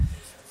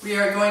We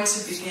are going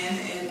to begin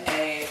in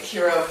a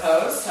hero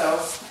pose,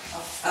 so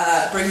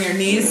bring your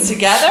knees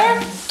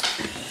together,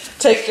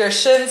 take your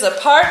shins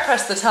apart,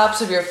 press the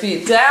tops of your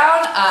feet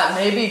down,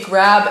 maybe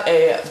grab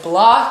a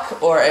block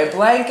or a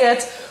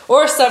blanket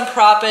or some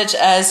proppage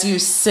as you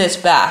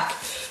sit back.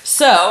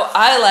 So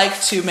I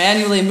like to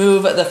manually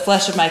move the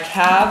flesh of my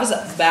calves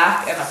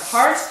back and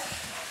apart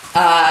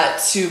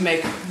to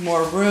make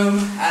more room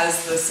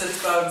as the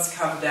sit bones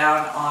come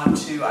down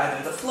onto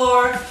either the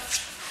floor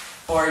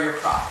or your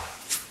prop.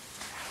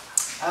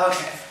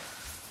 Okay,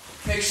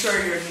 make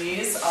sure your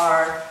knees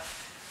are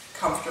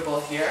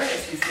comfortable here.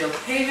 If you feel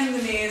pain in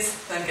the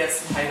knees, then get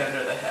some height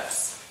under the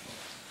hips.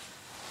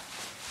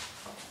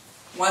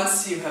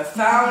 Once you have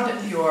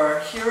found your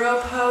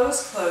hero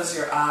pose, close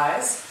your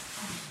eyes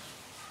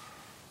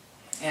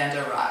and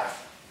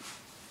arrive.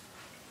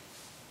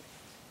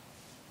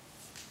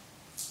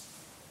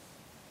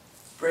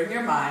 Bring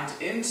your mind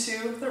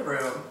into the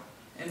room.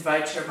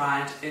 Invite your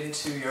mind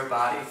into your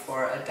body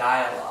for a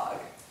dialogue.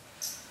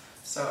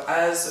 So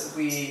as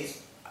we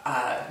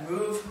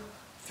move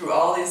through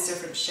all these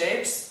different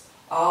shapes,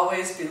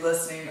 always be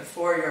listening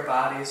for your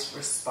body's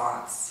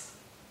response.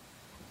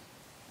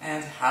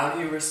 And how do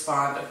you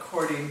respond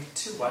according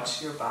to what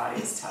your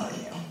body is telling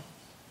you?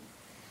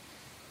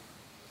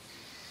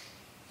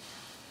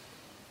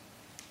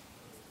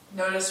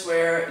 Notice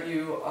where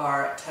you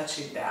are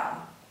touching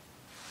down.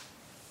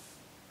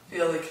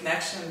 Feel the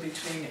connection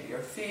between your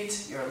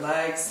feet, your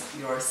legs,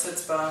 your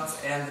sits bones,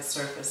 and the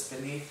surface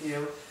beneath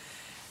you.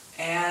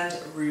 And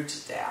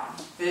root down.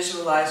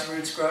 Visualize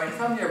roots growing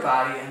from your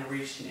body and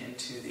reaching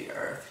into the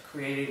earth,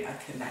 creating a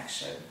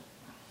connection.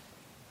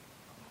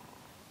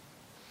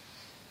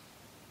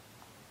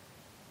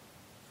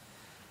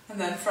 And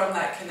then from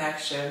that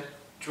connection,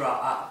 draw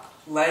up.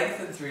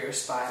 Lengthen through your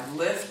spine.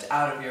 Lift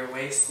out of your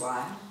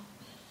waistline.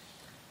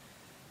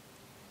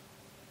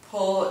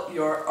 Pull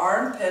your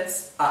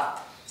armpits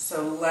up.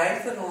 So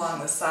lengthen along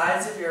the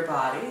sides of your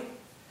body,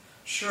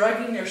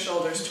 shrugging your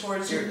shoulders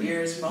towards your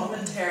ears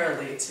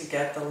momentarily to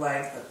get the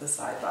length of the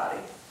side body.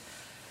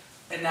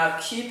 And now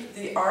keep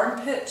the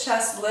armpit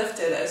chest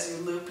lifted as you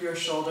loop your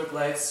shoulder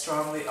blades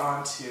strongly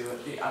onto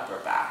the upper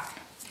back.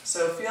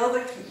 So feel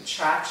the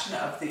contraction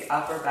of the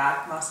upper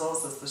back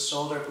muscles as the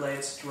shoulder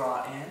blades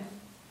draw in.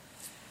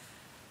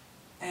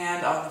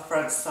 And on the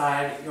front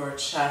side, your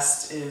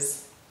chest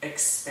is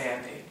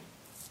expanding.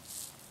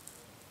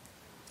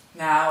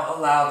 Now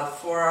allow the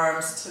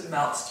forearms to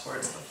melt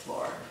towards the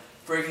floor,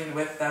 bringing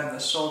with them the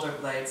shoulder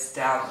blades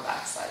down the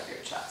backside of your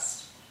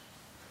chest.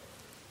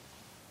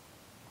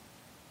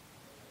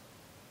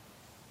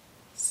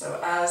 So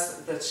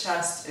as the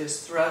chest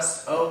is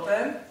thrust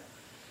open,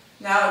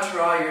 now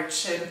draw your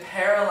chin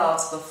parallel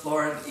to the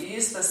floor and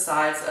ease the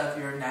sides of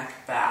your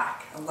neck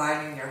back,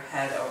 aligning your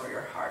head over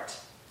your heart.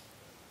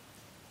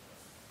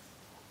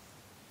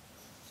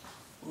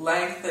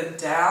 Lengthen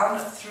down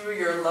through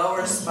your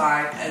lower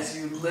spine as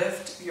you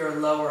lift your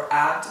lower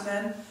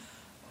abdomen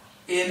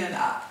in and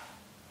up.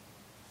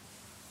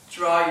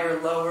 Draw your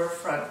lower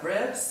front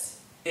ribs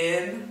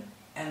in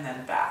and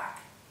then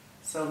back.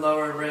 So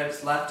lower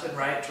ribs left and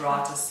right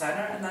draw to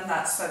center, and then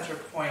that center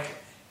point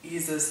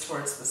eases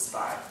towards the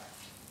spine.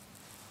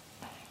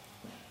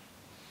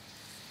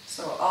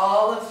 So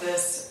all of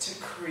this to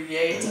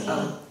create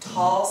a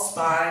tall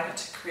spine,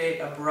 to create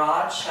a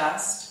broad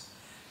chest,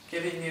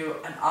 giving you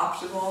an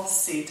optimal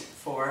seat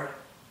for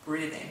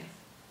breathing.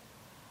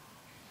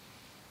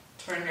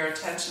 Turn your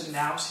attention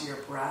now to your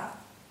breath.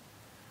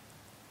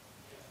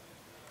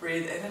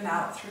 Breathe in and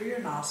out through your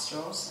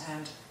nostrils,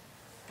 and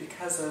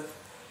because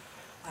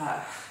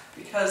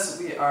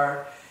we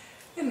are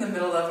in the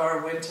middle of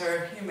our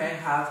winter, you may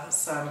have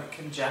some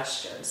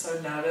congestion. So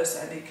notice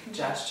any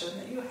congestion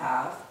that you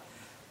have.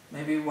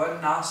 Maybe one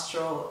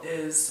nostril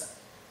is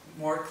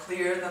more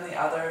clear than the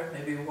other.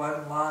 Maybe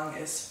one lung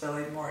is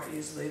filling more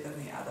easily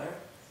than the other.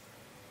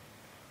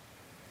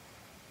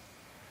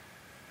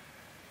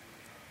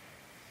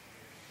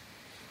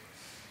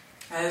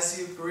 As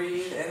you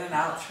breathe in and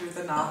out through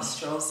the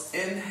nostrils,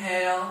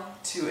 inhale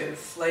to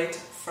inflate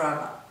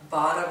from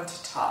bottom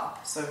to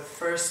top. So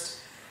first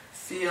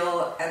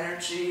feel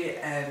energy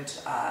and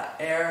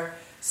air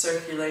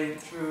circulating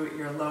through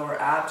your lower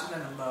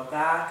abdomen and low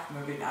back,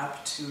 moving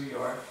up to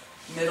your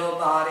middle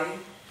body,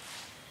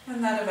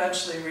 and then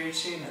eventually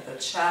reaching at the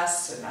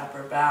chest and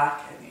upper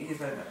back and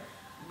even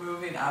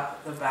moving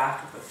up the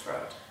back of the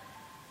throat.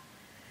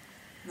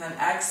 And then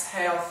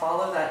exhale,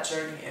 follow that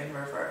journey in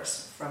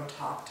reverse from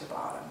top to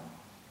bottom.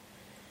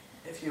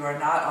 If you are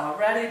not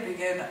already,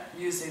 begin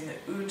using the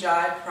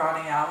Ujjayi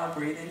Pranayama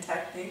breathing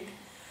technique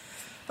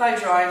by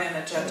drawing in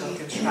a gentle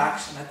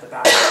contraction at the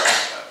back of the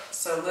throat.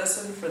 So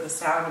listen for the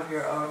sound of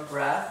your own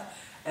breath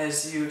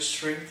as you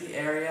shrink the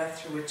area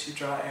through which you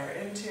draw air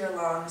into your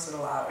lungs and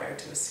allow air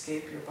to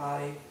escape your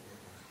body.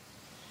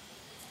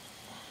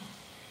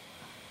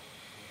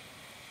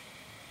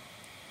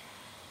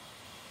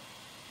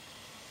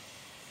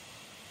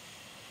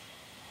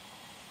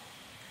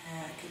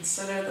 And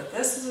consider that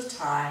this is a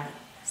time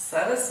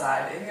set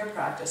aside in your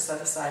practice,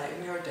 set aside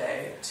in your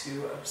day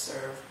to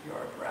observe your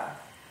breath.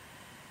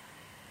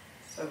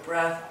 So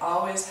breath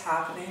always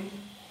happening,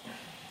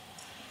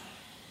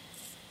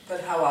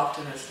 but how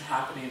often is it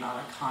happening on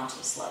a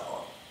conscious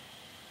level?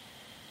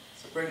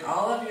 So bring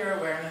all of your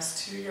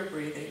awareness to your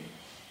breathing.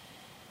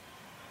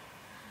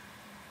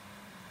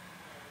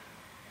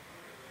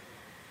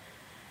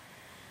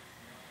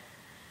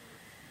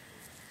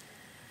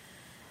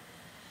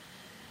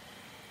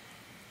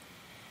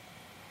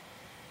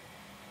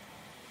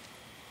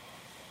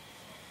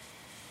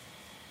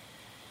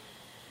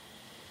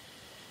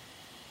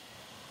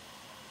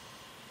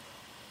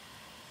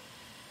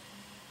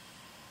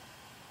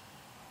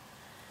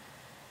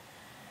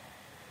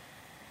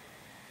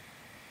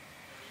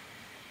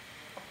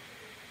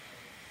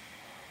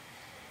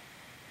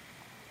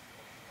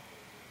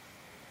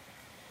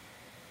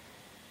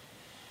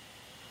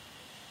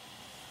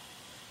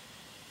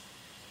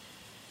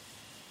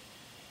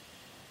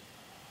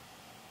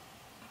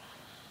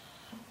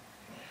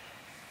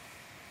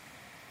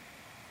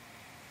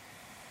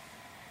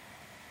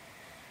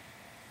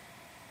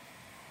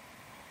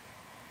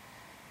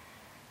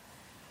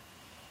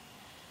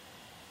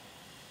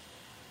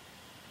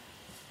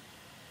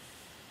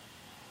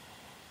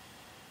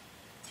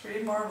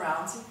 Three more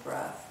rounds of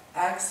breath.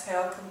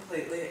 Exhale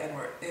completely, and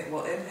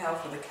we'll inhale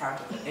for the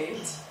count of 8.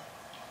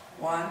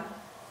 1,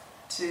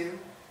 2,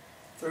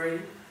 3,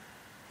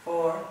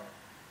 4,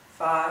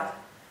 5,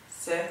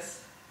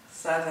 6,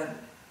 7,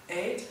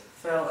 8.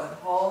 Fill and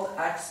hold.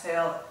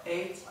 Exhale.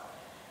 8,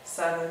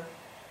 7,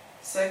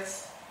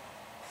 6,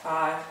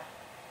 5,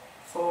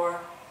 4,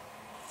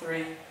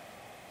 3,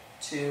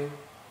 2,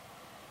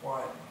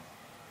 1.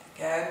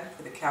 Again,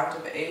 for the count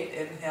of 8,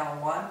 inhale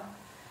 1,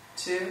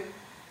 2,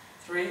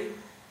 3,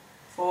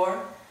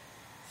 4,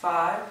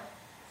 5,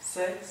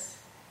 6,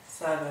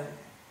 7,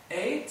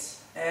 8,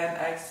 and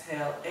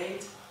exhale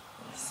 8,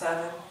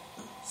 7,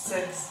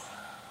 6,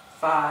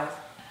 5,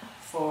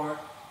 4,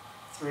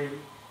 3,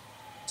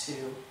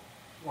 2,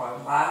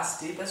 1.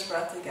 Last deepest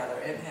breath together.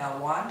 Inhale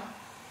 1,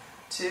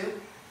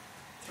 2,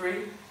 3,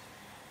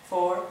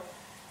 4,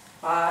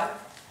 5,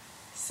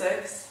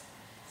 6,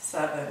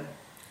 7,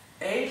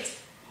 8.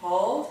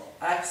 Hold.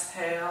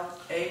 Exhale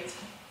 8,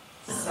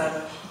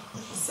 7,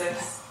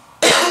 6,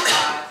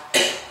 5,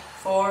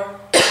 4,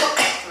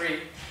 3,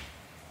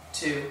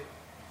 2,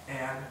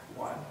 and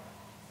 1.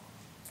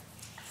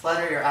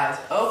 Flutter your eyes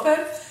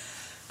open.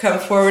 Come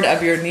forward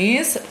of your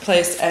knees.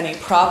 Place any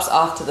props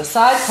off to the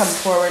side. Come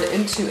forward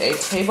into a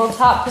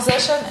tabletop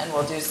position, and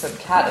we'll do some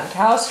cat and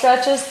cow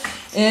stretches.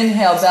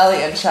 Inhale,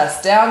 belly and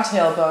chest down,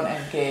 tailbone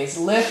and gaze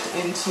lift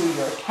into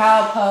your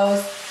cow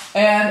pose.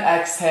 And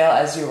exhale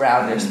as you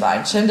round your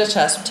spine. Chin to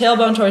chest,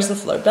 tailbone towards the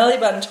floor, belly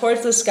button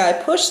towards the sky.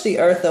 Push the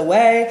earth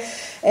away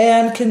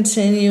and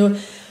continue.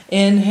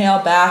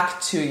 Inhale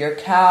back to your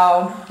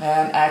cow,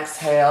 and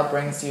exhale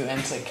brings you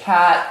into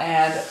cat,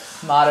 and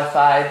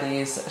modify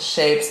these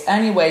shapes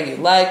any way you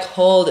like.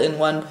 Hold in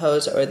one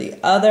pose or the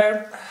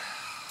other.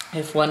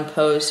 If one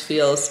pose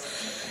feels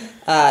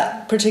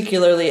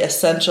particularly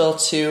essential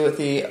to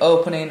the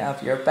opening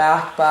of your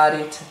back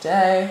body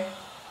today.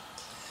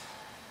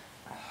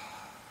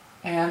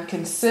 And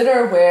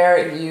consider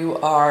where you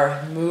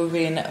are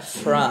moving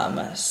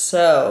from.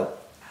 So,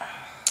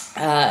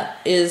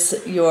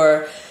 is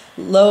your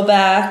low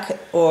back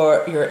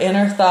or your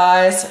inner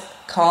thighs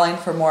calling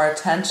for more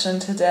attention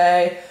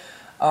today?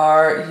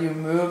 Are you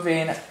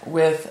moving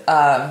with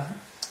the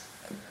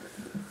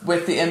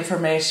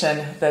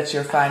information that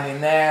you're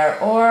finding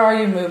there? Or are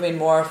you moving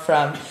more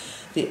from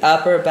the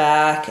upper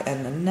back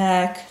and the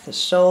neck, the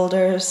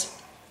shoulders?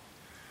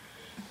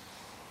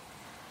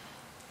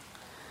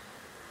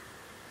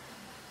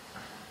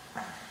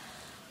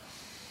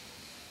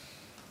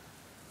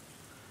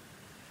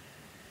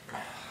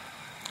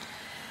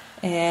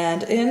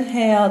 And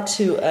inhale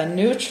to a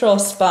neutral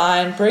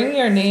spine. Bring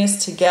your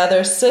knees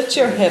together. Sit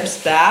your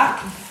hips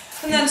back.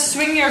 And then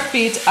swing your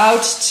feet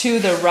out to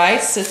the right,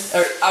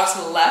 out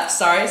to the left,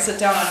 Sit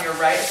down on your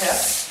right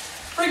hip.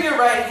 Bring your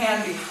right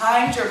hand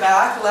behind your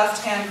back.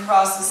 Left hand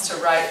crosses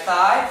to right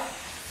thigh.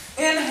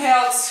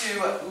 Inhale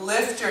to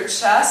lift your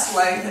chest,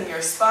 lengthen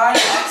your spine.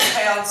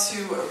 Exhale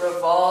to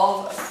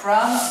revolve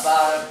from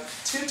bottom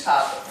to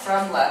top,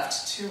 from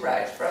left to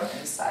right, from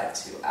inside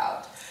to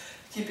out.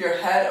 Keep your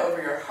head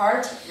over your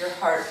heart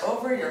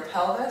over your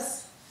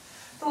pelvis.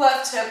 The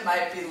left hip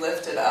might be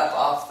lifted up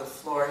off the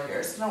floor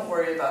here, so don't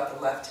worry about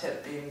the left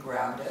hip being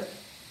grounded.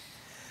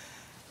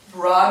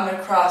 Broaden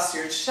across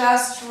your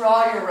chest.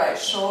 Draw your right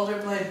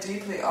shoulder blade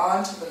deeply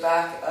onto the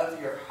back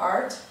of your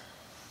heart.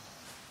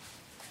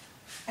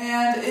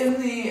 And in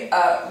the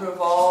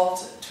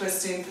revolved,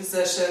 twisting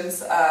positions,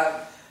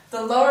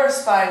 the lower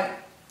spine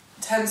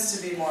tends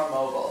to be more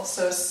mobile.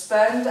 So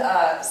spend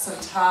some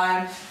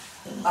time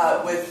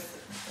with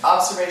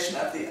observation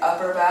of the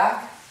upper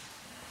back,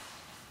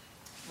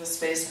 the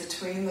space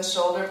between the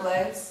shoulder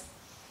blades.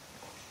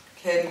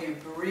 Can you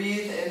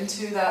breathe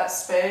into that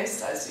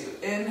space as you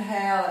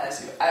inhale, and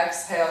as you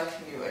exhale,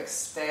 can you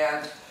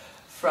expand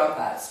from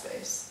that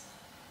space?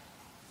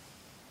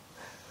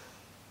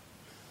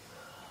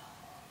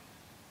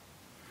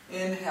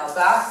 Inhale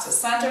back to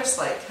center,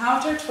 slight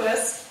counter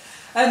twist,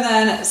 and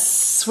then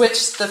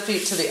switch the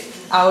feet to the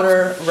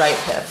outer right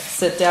hip.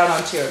 Sit down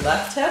onto your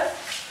left hip,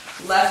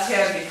 left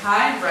hand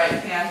behind, right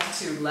hand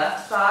to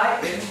left thigh.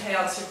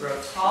 Inhale to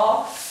grow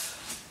tall.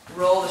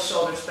 Roll the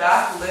shoulders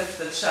back, lift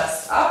the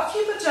chest up.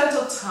 Keep a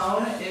gentle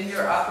tone in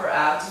your upper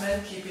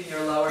abdomen, keeping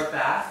your lower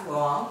back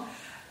long,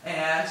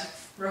 and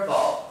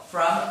revolve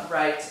from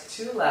right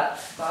to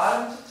left,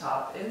 bottom to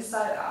top,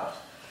 inside out.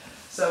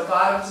 So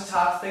bottom to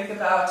top, think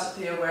about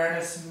the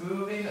awareness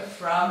moving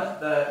from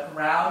the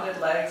grounded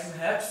legs and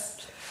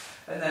hips,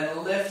 and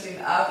then lifting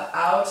up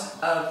out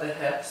of the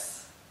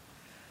hips,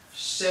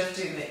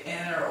 shifting the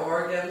inner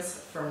organs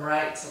from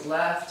right to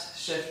left,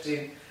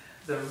 shifting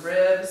the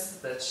ribs,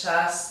 the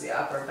chest, the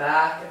upper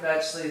back,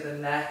 eventually the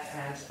neck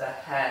and the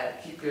head.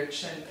 Keep your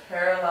chin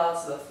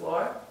parallel to the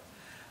floor.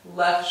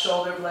 Left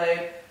shoulder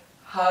blade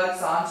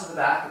hugs onto the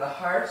back of the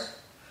heart.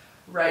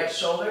 Right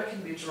shoulder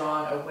can be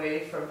drawn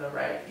away from the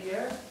right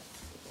ear.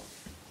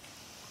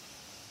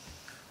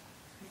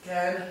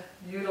 Again,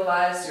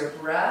 utilize your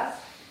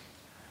breath.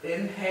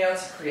 Inhale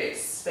to create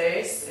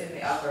space in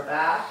the upper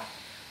back.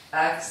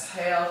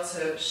 Exhale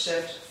to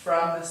shift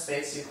from the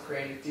space you've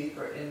created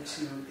deeper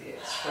into the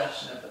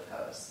expression of the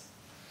pose.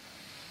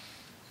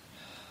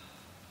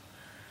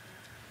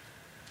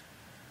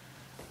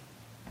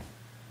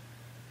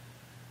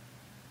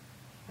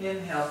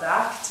 Inhale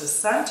back to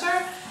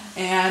center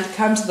and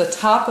come to the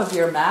top of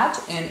your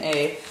mat in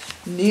a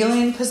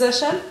kneeling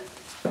position.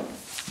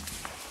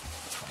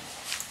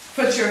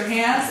 Put your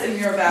hands in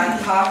your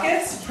back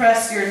pockets.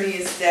 Press your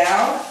knees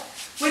down.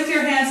 With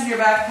your hands in your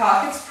back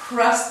pockets,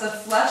 press the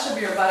flesh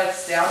of your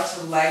buttocks down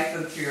to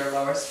lengthen through your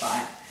lower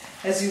spine.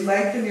 As you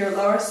lengthen your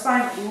lower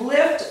spine,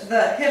 lift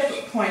the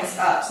hip points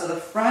up so the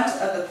front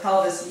of the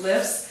pelvis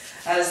lifts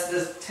as the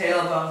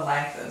tailbone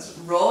lengthens.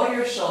 Roll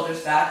your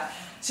shoulders back.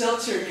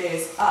 Tilt your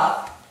gaze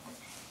up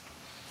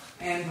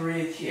and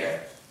breathe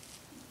here.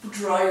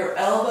 Draw your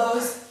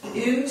elbows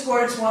in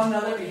towards one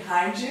another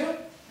behind you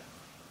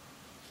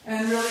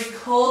and really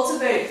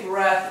cultivate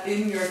breath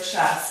in your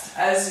chest.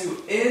 As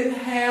you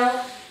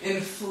inhale,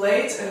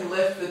 inflate and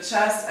lift the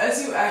chest.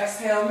 As you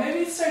exhale,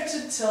 maybe start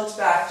to tilt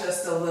back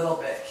just a little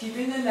bit,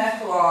 keeping the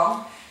neck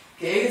long,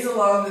 gaze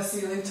along the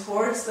ceiling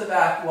towards the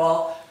back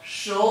wall,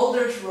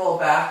 shoulders roll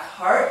back,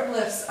 heart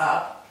lifts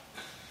up.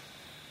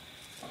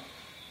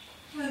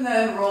 And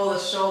then roll the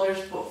shoulders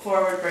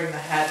forward, bring the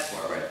head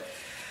forward.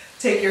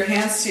 Take your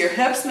hands to your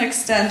hips and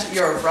extend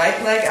your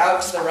right leg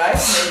out to the right,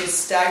 maybe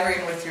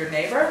staggering with your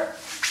neighbor.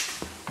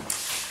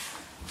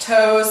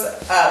 Toes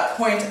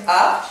point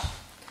up.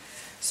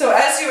 So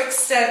as you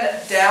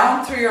extend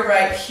down through your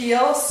right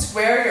heel,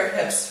 square your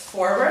hips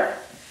forward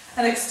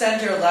and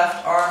extend your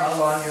left arm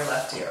along your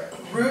left ear.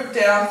 Root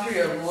down through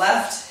your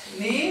left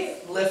knee,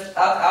 lift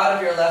up out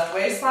of your left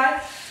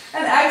waistline.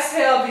 And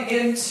exhale,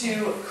 begin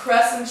to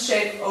crescent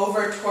shape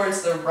over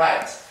towards the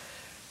right.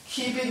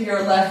 Keeping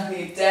your left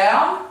knee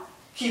down,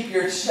 keep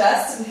your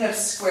chest and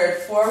hips squared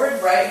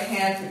forward. Right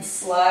hand can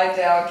slide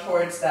down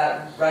towards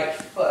that right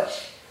foot.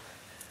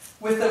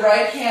 With the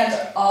right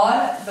hand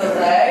on the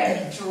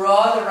leg,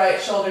 draw the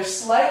right shoulder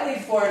slightly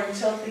forward and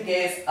tilt the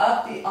gaze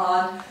up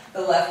beyond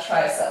the left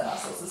tricep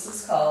muscles. This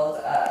is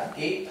called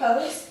gate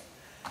pose.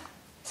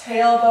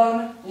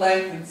 Tailbone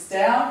lengthens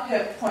down,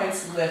 hip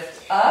points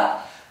lift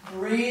up.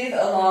 Breathe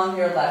along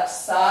your left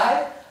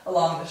side,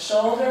 along the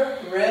shoulder,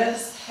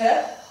 ribs,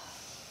 hip.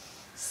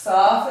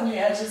 Soften the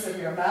edges of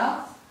your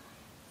mouth.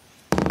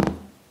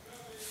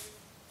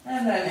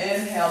 And then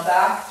inhale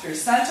back through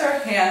center,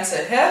 hand to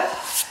hip,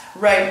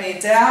 right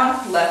knee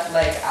down, left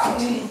leg out.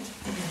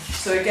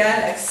 So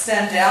again,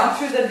 extend down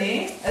through the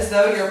knee as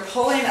though you're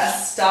pulling a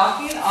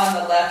stocking on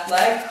the left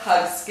leg,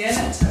 hug skin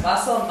to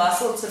muscle,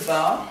 muscle to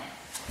bone.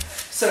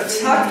 So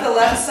tuck the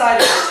left side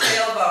of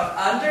your tailbone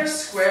under,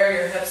 square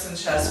your hips and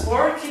chest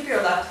forward, keep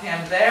your left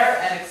hand there,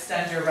 and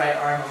extend your right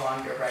arm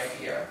along your right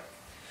ear.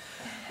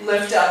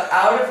 Lift up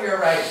out of your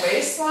right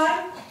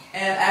waistline,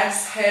 and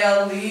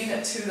exhale,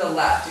 lean to the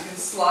left. You can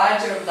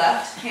slide your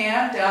left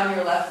hand down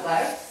your left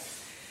leg.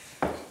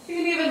 You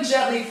can even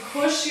gently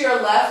push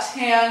your left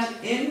hand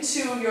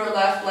into your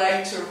left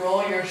leg to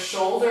roll your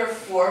shoulder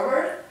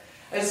forward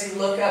as you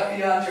look up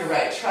beyond your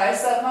right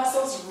tricep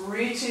muscles,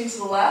 reaching to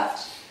the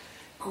left.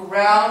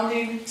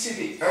 Grounding to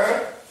the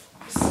earth,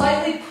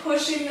 slightly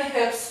pushing the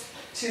hips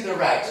to the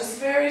right, just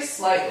very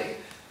slightly.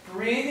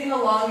 Breathing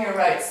along your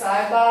right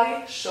side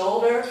body,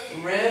 shoulder,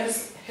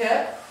 ribs,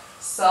 hip.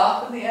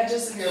 Soften the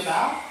edges of your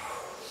mouth.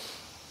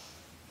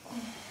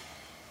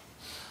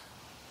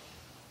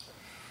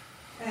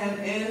 And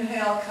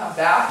inhale, come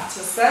back to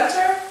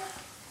center.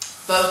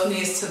 Both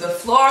knees to the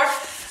floor.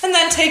 And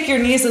then take your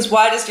knees as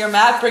wide as your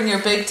mat. Bring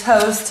your big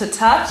toes to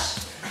touch.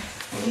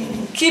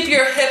 Keep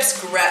your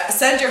hips,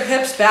 send your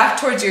hips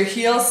back towards your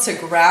heels to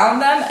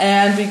ground them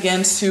and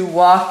begin to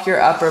walk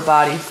your upper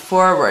body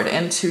forward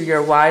into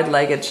your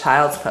wide-legged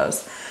child's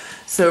pose.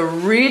 So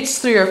reach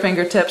through your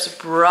fingertips,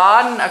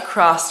 broaden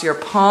across your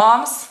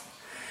palms,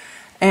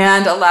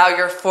 and allow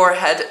your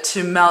forehead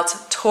to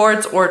melt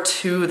towards or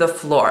to the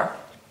floor.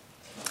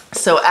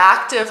 So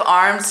active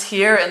arms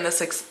here in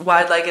this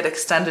wide-legged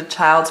extended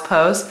child's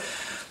pose.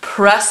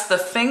 Press the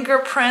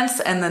fingerprints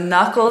and the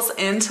knuckles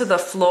into the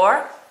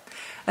floor.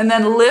 And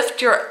then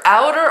lift your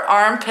outer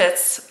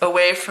armpits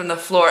away from the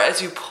floor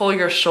as you pull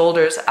your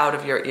shoulders out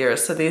of your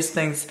ears. So these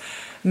things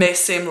may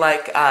seem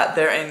like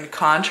they're in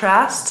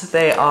contrast.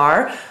 They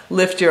are.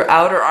 Lift your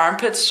outer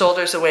armpits,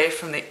 shoulders away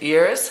from the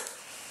ears.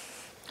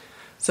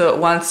 So at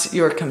once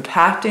you're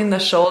compacting the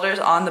shoulders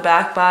on the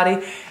back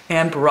body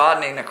and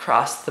broadening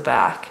across the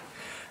back.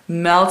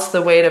 Melt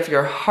the weight of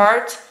your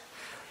heart.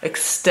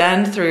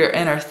 Extend through your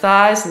inner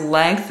thighs.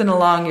 Lengthen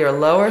along your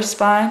lower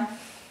spine.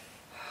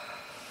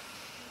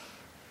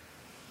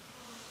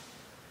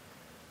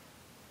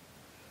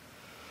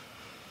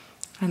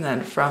 And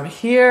then from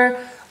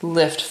here,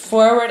 lift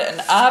forward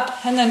and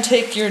up, and then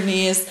take your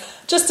knees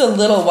just a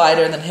little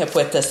wider than hip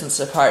width distance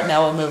apart.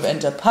 Now we'll move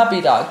into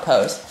puppy dog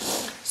pose.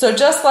 So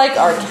just like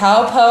our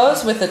cow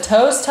pose with the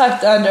toes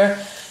tucked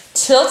under,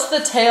 tilt the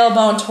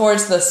tailbone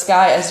towards the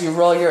sky as you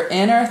roll your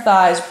inner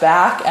thighs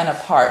back and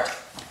apart.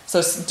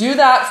 So do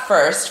that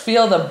first.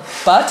 Feel the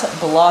butt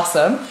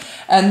blossom,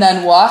 and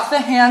then walk the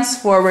hands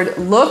forward,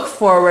 look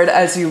forward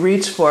as you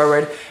reach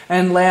forward,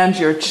 and land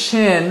your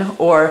chin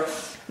or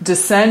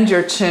descend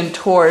your chin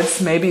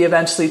towards, maybe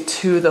eventually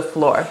to the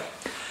floor.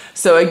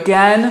 So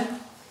again,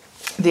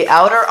 the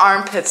outer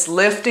armpits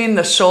lifting,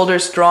 the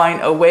shoulders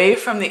drawing away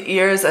from the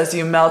ears as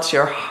you melt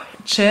your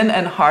chin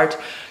and heart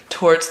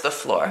towards the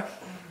floor.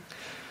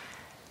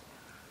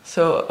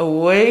 So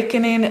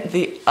awakening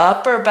the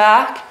upper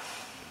back.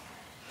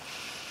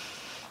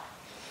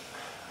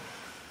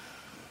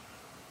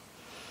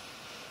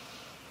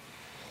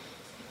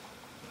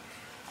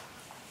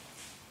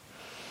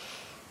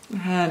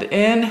 And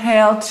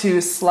inhale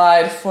to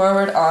slide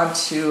forward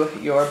onto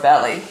your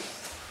belly.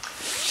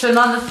 Chin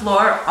on the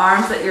floor,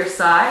 arms at your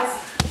sides.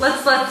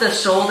 Let's let the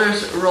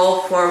shoulders roll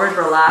forward,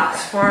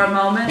 relax for a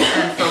moment,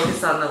 and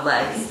focus on the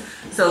legs.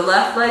 So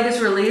left leg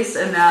is released,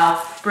 and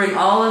now bring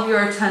all of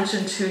your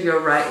attention to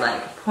your right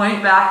leg.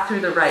 Point back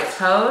through the right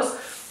toes.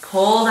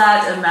 Pull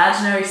that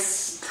imaginary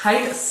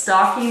tight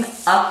stocking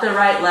up the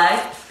right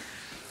leg.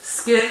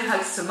 Skin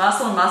hugs to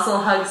muscle, muscle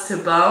hugs to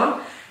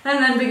bone. And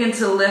then begin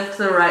to lift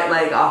the right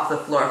leg off the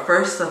floor.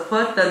 First the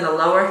foot, then the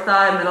lower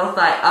thigh, middle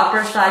thigh,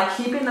 upper thigh,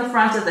 keeping the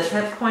front of the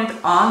hip point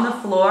on the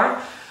floor.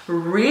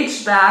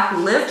 Reach back,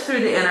 lift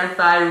through the inner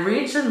thigh,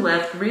 reach and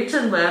lift, reach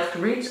and lift,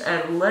 reach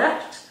and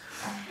lift,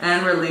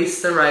 and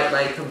release the right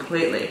leg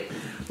completely.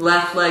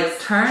 Left leg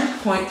turn,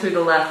 point through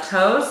the left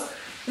toes,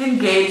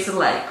 engage the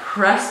leg.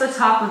 Press the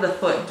top of the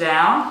foot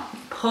down,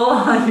 pull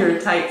on your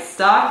tight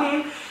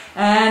stocking,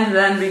 and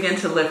then begin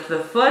to lift the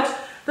foot.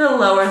 The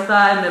lower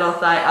thigh, middle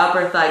thigh,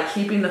 upper thigh,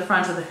 keeping the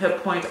front of the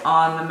hip point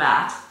on the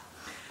mat.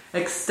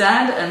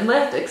 Extend and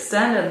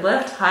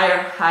lift,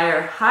 higher,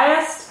 higher,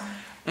 highest,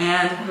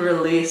 and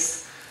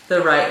release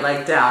the right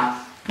leg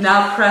down.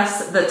 Now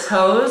press the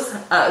toes,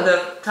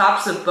 the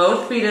tops of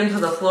both feet into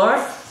the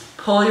floor.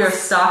 Pull your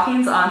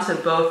stockings onto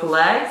both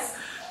legs.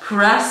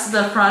 Press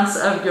the fronts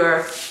of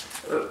your,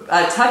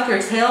 tuck your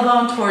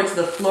tailbone towards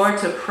the floor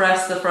to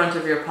press the front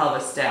of your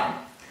pelvis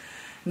down.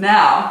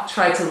 Now,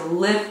 try to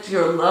lift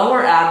your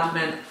lower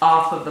abdomen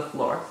off of the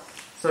floor.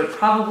 So it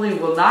probably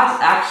will not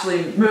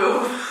actually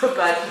move,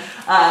 but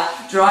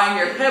drawing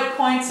your hip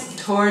points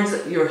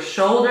towards your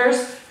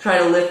shoulders, try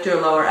to lift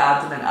your lower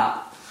abdomen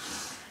up.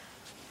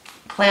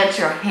 Plant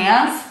your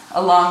hands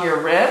along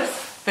your ribs,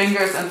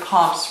 fingers and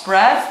palms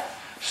spread.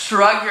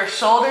 Shrug your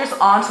shoulders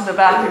onto the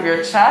back of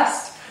your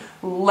chest.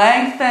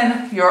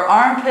 Lengthen your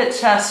armpit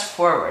chest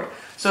forward.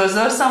 So as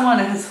though someone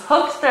has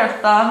hooked their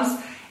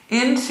thumbs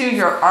into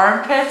your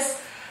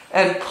armpits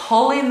and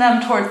pulling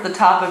them towards the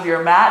top of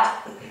your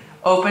mat.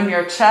 Open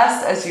your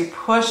chest as you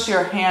push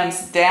your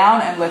hands down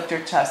and lift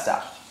your chest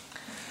up.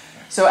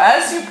 So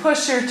as you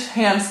push your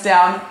hands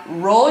down,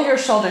 roll your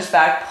shoulders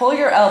back, pull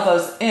your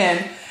elbows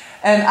in,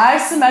 and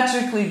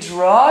isometrically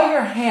draw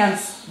your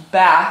hands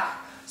back.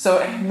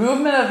 So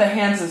movement of the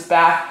hands is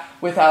back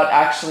without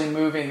actually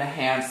moving the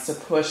hands to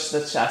push the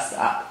chest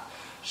up.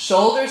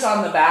 Shoulders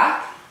on the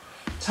back.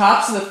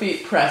 Tops of the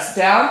feet press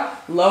down,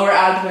 lower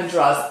abdomen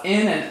draws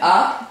in and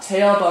up,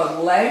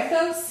 tailbone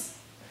lengthens,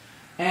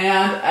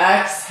 and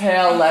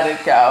exhale, let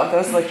it go.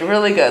 Those look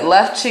really good.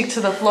 Left cheek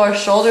to the floor,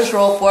 shoulders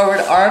roll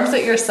forward, arms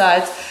at your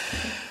sides.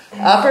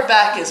 Upper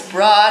back is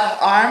broad,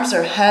 arms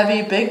are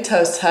heavy, big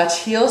toes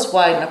touch, heels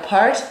widen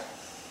apart.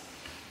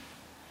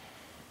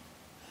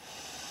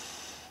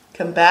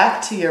 Come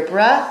back to your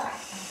breath.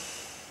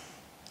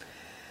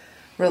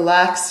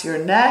 Relax your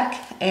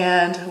neck,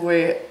 and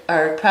we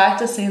are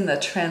practicing the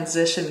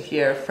transition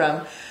here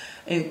from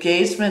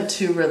engagement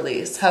to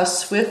release. How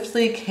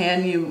swiftly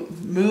can you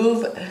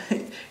move?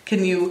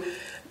 Can you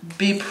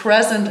be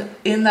present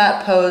in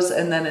that pose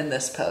and then in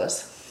this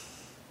pose?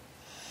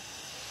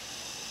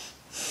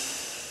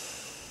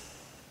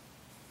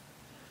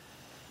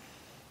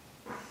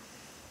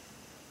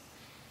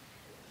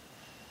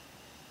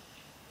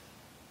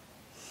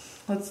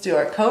 Let's do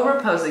our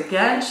cobra pose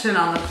again. Chin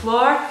on the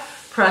floor.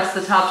 Press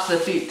the tops of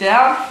the feet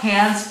down,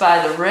 hands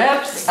by the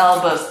ribs,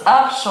 elbows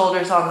up,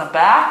 shoulders on the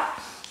back,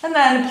 and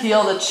then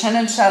peel the chin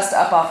and chest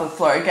up off the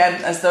floor.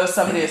 Again, as though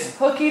somebody is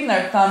hooking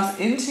their thumbs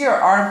into your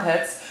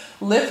armpits.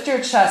 Lift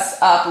your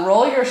chest up,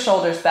 roll your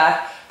shoulders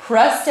back,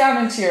 press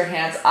down into your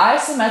hands,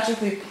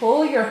 isometrically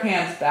pull your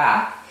hands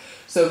back.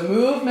 So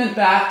movement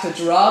back to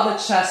draw the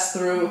chest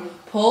through,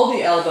 pull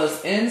the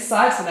elbows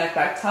inside, so neck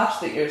back, touch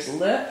the ears,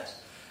 lift.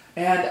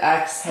 And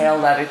exhale,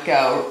 let it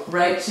go.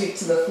 Right cheek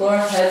to the floor,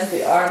 heads of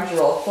the arms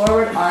roll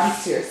forward,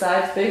 arms to your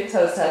sides, big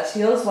toes touch,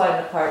 heels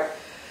widen apart.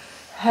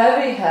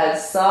 Heavy head,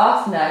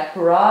 soft neck,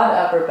 broad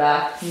upper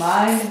back,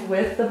 mind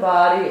with the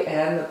body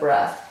and the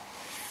breath.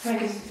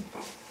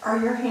 Are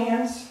your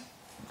hands,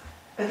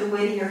 the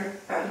weight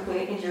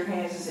into your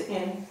hands, is it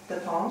in the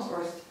palms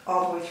or is it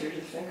all the way through to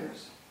the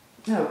fingers?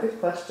 Oh, good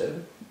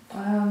question.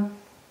 I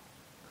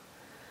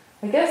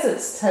guess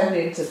it's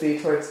tending to be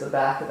towards the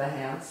back of the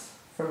hands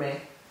for me.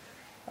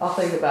 I'll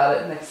think about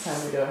it next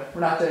time we do it.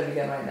 We're not doing it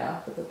again right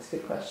now, but that's a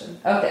good question.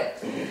 Okay,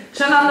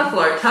 chin on the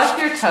floor, tuck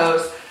your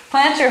toes,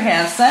 plant your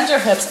hands, send your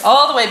hips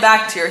all the way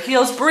back to your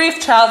heels. Brief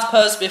child's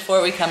pose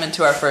before we come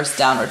into our first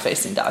downward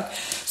facing dog.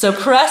 So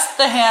press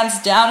the hands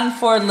down and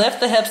forward, lift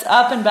the hips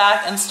up and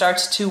back, and start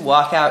to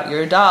walk out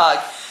your dog.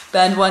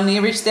 Bend one knee,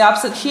 reach the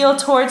opposite heel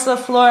towards the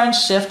floor, and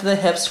shift the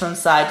hips from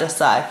side to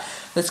side.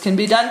 This can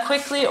be done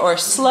quickly or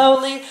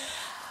slowly.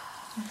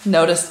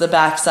 Notice the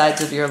back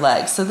sides of your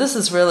legs. So this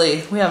is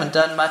really, we haven't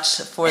done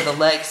much for the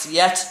legs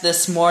yet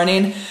this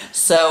morning.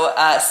 So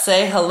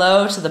say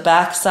hello to the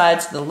back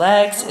sides of the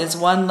legs. Is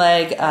one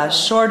leg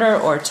shorter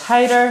or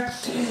tighter?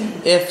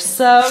 If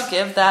so,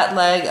 give that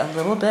leg a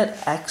little bit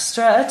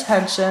extra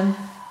attention.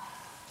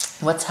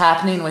 What's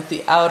happening with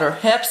the outer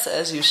hips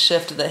as you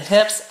shift the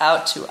hips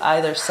out to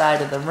either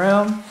side of the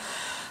room.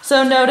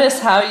 So notice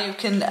how you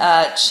can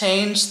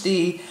change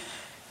the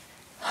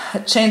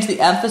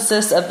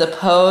emphasis of the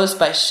pose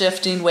by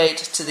shifting weight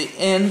to the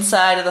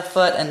inside of the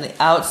foot and the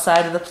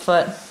outside of the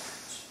foot.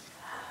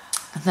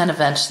 And then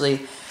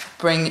eventually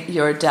bring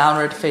your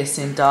downward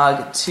facing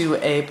dog to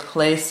a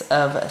place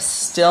of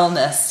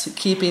stillness,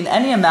 keeping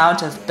any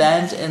amount of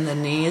bend in the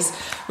knees,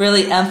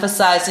 really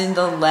emphasizing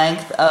the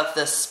length of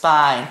the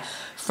spine.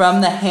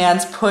 From the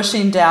hands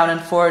pushing down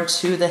and forward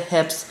to the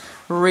hips,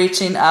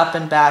 reaching up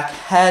and back.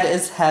 Head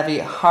is heavy,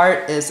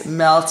 heart is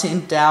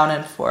melting down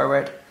and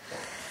forward.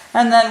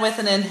 And then with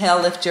an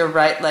inhale, lift your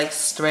right leg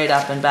straight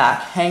up and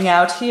back. Hang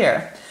out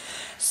here.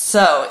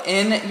 So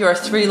in your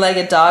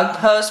three-legged dog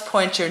pose,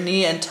 point your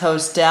knee and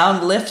toes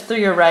down. Lift through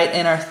your right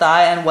inner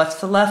thigh. And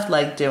what's the left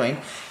leg doing?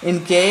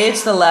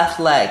 Engage the left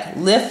leg.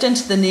 Lift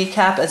into the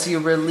kneecap as you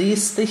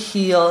release the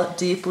heel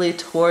deeply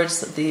towards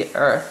the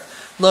earth.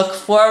 Look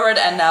forward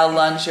and now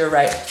lunge your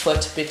right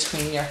foot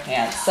between your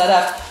hands. Set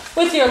up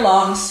with your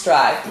long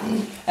stride,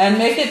 and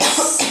make it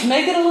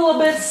a little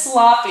bit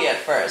sloppy at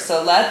first.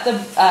 So let the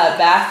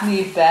back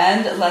knee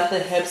bend, let the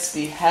hips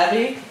be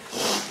heavy,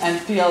 and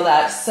feel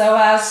that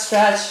psoas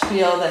stretch.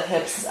 Feel the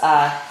hips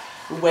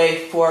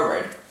way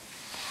forward.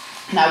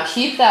 Now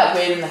keep that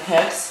weight in the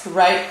hips.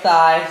 Right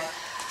thigh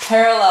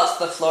parallels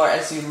the floor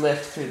as you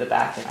lift through the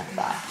back inner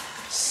thigh.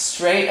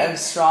 Straight and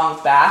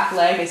strong back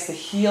leg as the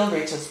heel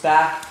reaches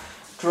back.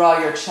 Draw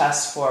your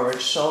chest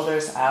forward,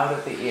 shoulders out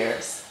of the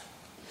ears.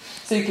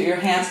 So your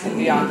hands can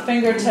be on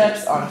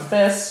fingertips, on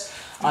fists,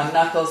 on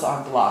knuckles,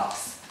 on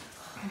blocks.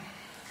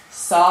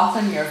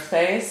 Soften your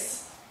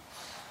face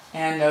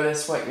and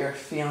notice what you're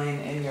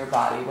feeling in your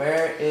body.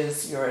 Where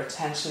is your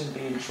attention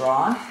being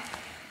drawn?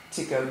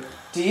 To go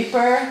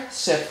deeper,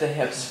 shift the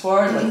hips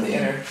forward, lift the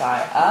inner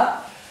thigh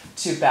up.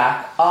 To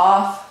back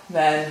off,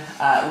 then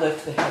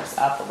lift the hips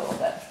up a little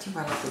bit. To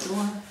run out the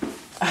door.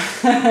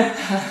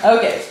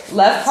 Okay,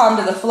 left palm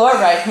to the floor,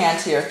 right hand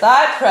to your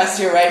thigh.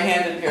 Press your right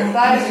hand into your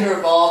thigh as you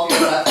revolve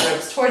your left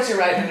ribs towards your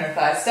right inner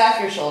thigh.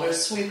 Stack your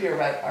shoulders, sweep your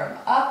right arm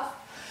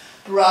up.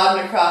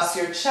 Broaden across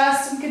your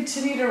chest and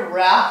continue to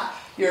wrap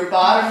your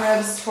bottom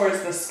ribs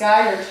towards the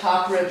sky, your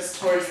top ribs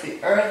towards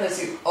the earth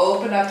as you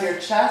open up your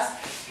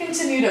chest.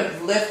 Continue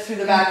to lift through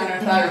the back inner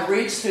thigh,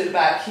 reach through the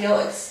back heel,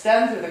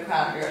 extend through the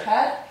crown of your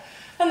head.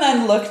 And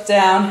then look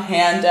down,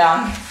 hand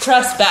down,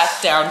 press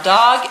back down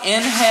dog.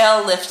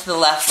 Inhale, lift the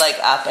left leg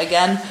up.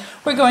 Again,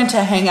 we're going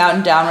to hang out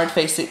in downward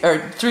facing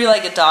or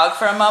three-legged dog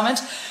for a moment.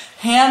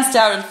 Hands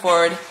down and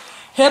forward,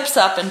 hips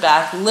up and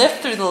back.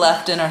 Lift through the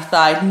left inner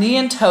thigh. Knee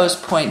and toes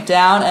point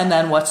down. And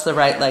then what's the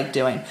right leg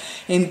doing?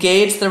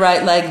 Engage the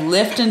right leg,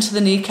 lift into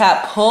the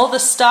kneecap. Pull the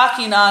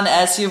stocking on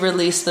as you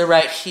release the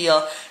right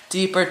heel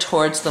deeper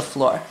towards the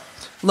floor.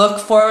 Look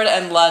forward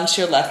and lunge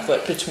your left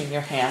foot between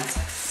your hands.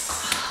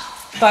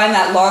 Find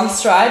that long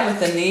stride with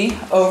the knee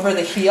over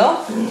the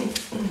heel.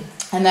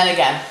 And then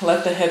again,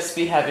 let the hips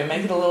be heavy.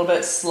 Make it a little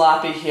bit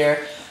sloppy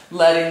here,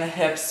 letting the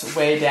hips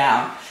weigh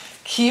down.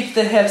 Keep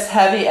the hips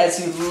heavy as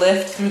you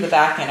lift through the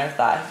back inner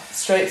thigh.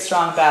 Straight,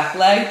 strong back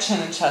leg, chin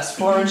and chest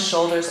forward,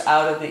 shoulders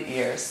out of the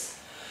ears.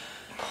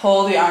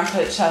 Pull the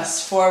armpit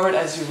chest forward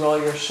as you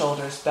roll your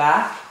shoulders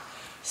back.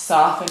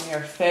 Soften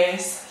your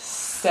face,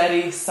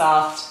 steady,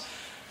 soft,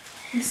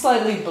 and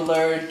slightly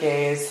blurred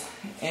gaze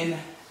in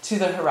to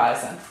the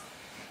horizon.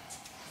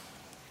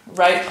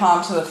 Right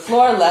palm to the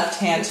floor, left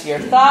hand to your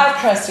thigh.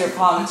 Press your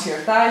palm into your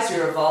thighs.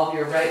 You revolve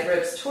your right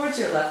ribs towards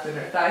your left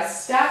inner thigh.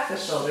 Stack the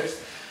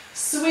shoulders.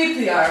 Sweep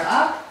the arm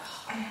up.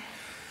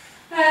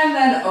 And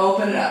then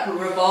open it up.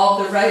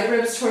 Revolve the right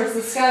ribs towards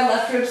the sky,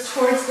 left ribs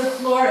towards the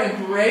floor.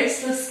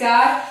 Embrace the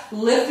sky.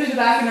 Lift through the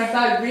back inner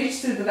thigh.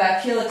 Reach through the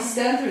back heel.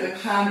 Extend through the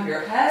crown of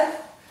your head.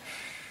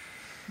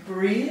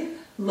 Breathe.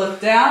 Look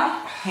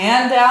down.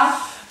 Hand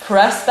down.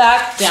 Press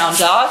back. Down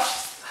dog.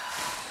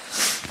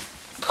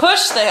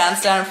 Push the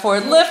hands down and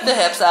forward. Lift the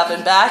hips up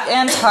and back.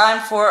 And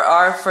time for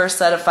our first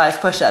set of 5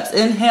 push-ups.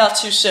 Inhale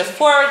to shift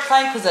forward.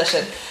 Plank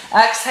position.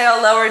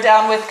 Exhale. Lower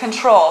down with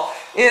control.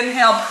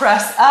 Inhale.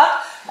 Press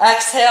up.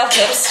 Exhale,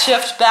 hips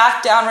shift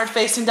back, downward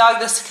facing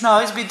dog. This can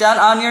always be done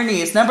on your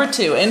knees. Number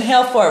 2,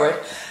 inhale forward.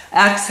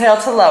 Exhale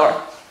to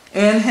lower.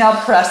 Inhale,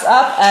 press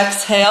up.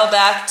 Exhale,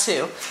 back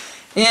 2.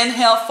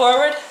 Inhale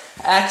forward.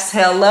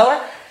 Exhale,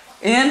 lower.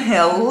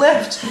 Inhale,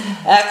 lift.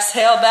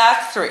 Exhale,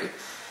 back 3.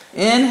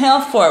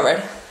 Inhale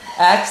forward.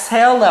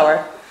 Exhale,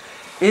 lower.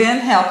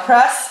 Inhale,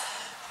 press.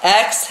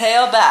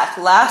 Exhale, back.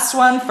 Last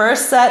one,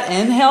 first set.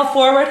 Inhale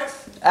forward.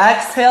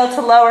 Exhale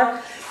to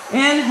lower.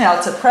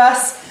 Inhale to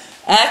press.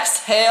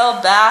 Exhale,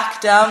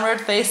 back,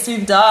 downward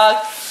facing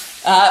dog.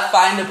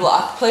 Find a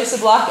block. Place a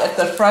block at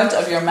the front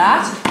of your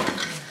mat.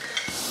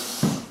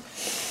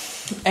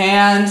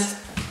 And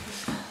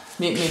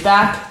meet me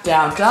back,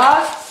 down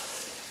dog.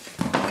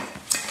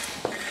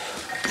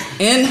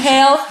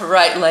 Inhale,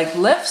 right leg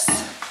lifts.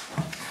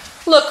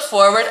 Look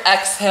forward,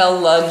 exhale,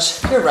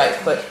 lunge your right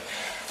foot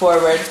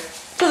forward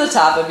to the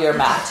top of your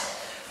mat.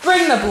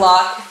 Bring the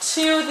block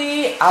to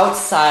the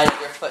outside of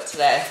your foot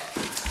today.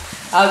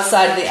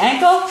 Outside of the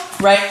ankle,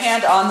 right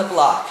hand on the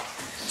block.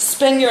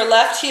 Spin your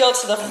left heel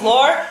to the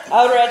floor,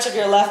 outer edge of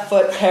your left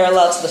foot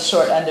parallel to the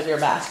short end of your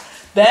mat.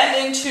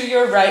 Bend into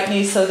your right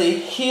knee so the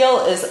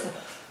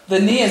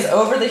knee is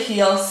over the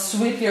heel.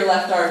 Sweep your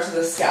left arm to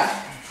the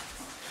sky.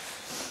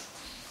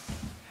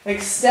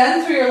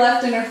 Extend through your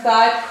left inner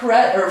thigh,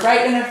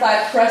 right inner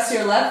thigh, press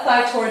your left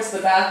thigh towards the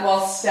back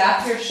wall.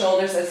 Stack your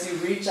shoulders as you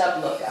reach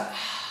up, look up.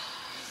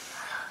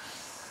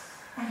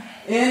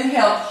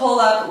 Inhale, pull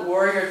up,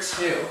 warrior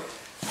 2.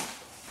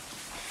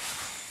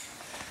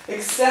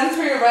 Extend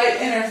through your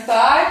right inner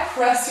thigh,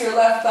 press your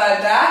left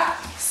thigh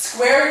back,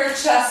 square your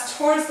chest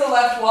towards the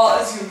left wall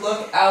as you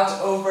look out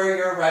over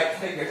your right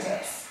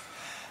fingertips.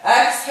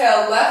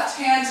 Exhale, left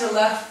hand to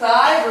left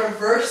thigh,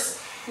 reverse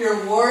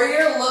your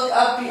warrior, look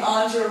up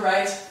beyond your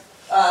right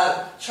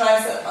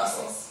tricep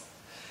muscles.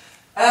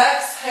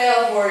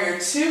 Exhale, warrior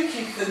 2,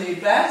 keep the knee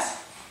bent.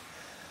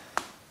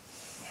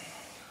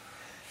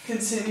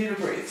 Continue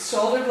to breathe.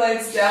 Shoulder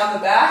blades down the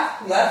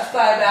back, left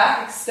thigh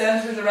back,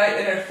 extend through the right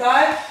inner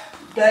thigh.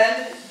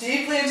 Bend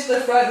deeply into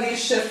the front knee,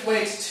 shift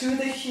weight to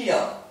the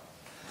heel.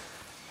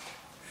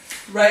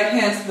 Right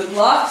hand to the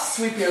block,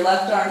 sweep your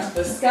left arm to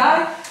the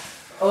sky.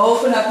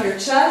 Open up your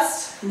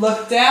chest,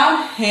 look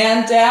down,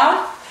 hand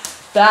down,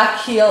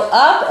 back heel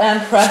up,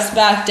 and press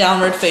back,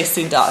 downward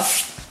facing dog.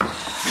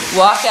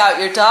 Walk out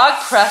your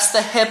dog, press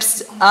the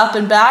hips up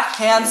and back,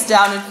 hands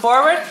down and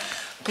forward.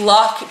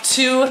 Block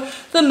to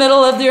the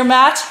middle of your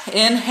mat.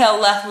 Inhale,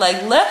 left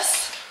leg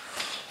lifts.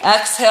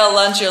 Exhale,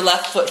 lunge your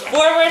left foot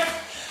forward.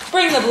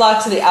 Bring the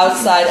block to the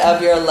outside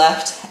of your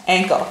left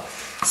ankle.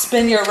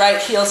 Spin your right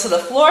heel to the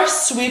floor.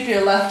 Sweep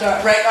your right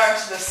arm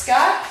to the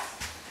sky.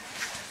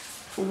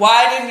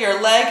 Widen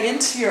your leg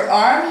into your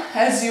arm.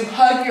 As you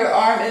hug your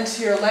arm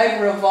into your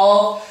leg,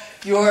 revolve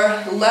your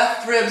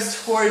left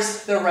ribs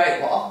towards the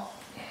right wall.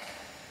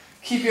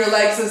 Keep your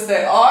legs as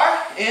they are.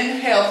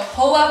 Inhale,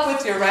 pull up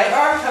with your right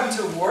arm. Come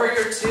to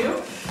warrior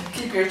 2.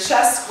 Keep your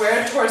chest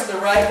squared towards the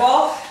right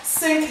wall.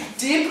 Sink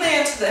deeply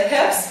into the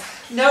hips.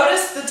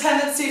 Notice the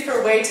tendency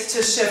for weight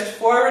to shift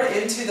forward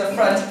into the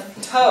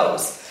front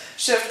toes.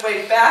 Shift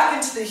weight back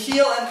into the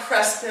heel and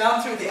press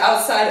down through the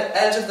outside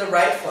edge of the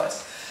right foot.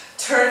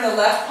 Turn the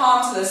left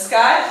palm to the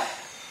sky.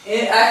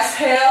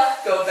 Exhale,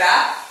 go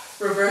back.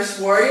 Reverse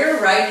warrior,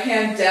 right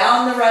hand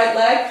down the right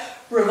leg.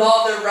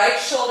 Revolve the right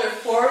shoulder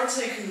forward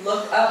so you can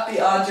look up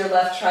beyond your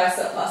left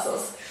tricep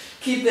muscles.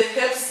 Keep the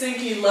hips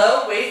sinking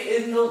low, weight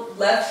in the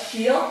left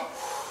heel.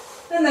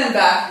 And then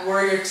back,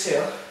 warrior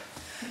 2.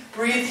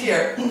 Breathe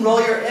here.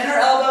 Roll your inner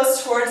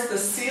elbows towards the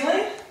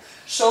ceiling.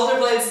 Shoulder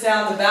blades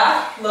down the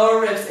back.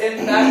 Lower ribs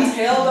in back.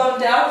 Tailbone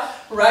down.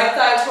 Right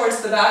thigh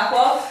towards the back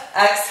wall.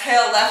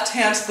 Exhale, left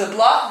hand to the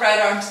block. Right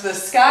arm to the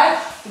sky.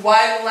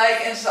 Widen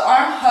leg into the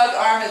arm. Hug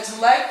arm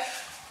into leg.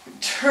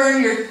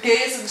 Turn your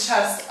gaze and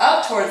chest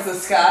up towards the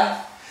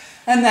sky.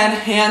 And then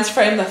hands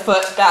frame the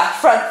foot back.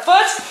 Front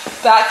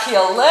foot. Back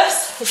heel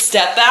lifts.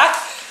 Step back.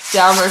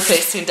 Downward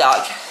facing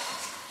dog.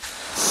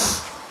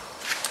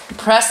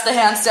 Press the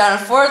hands down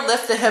and forward,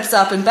 lift the hips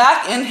up and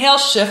back. Inhale,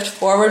 shift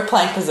forward,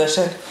 plank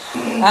position.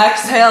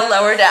 Exhale,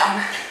 lower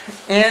down.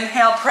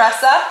 Inhale,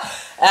 press up.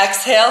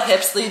 Exhale,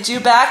 hips lead you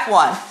back.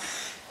 1.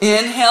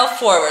 Inhale,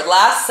 forward.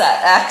 Last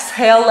set.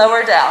 Exhale,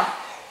 lower down.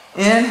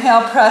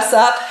 Inhale, press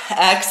up.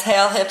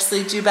 Exhale, hips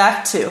lead you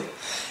back. 2.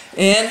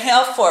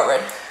 Inhale,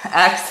 forward.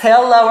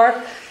 Exhale,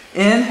 lower.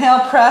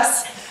 Inhale,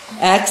 press.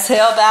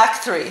 Exhale,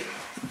 back 3.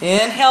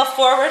 Inhale,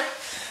 forward.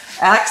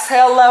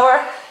 Exhale,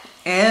 lower.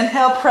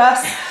 Inhale,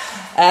 press.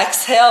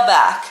 Exhale,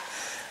 back.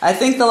 I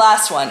think the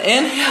last one.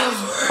 Inhale,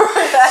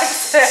 forward.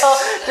 Exhale,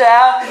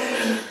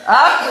 down,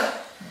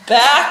 up,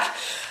 back.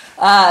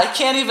 I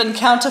can't even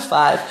count to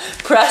 5.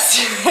 Press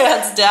your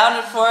hands down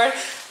and forward.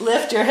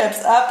 Lift your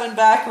hips up and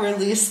back.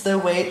 Release the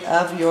weight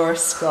of your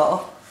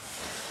skull.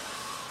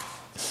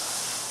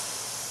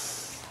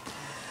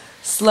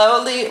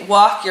 Slowly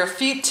walk your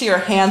feet to your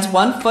hands,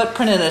 1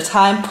 footprint at a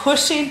time,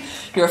 pushing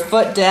your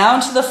foot down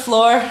to the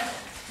floor,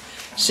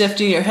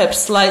 shifting your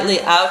hips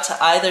slightly out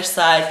to either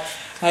side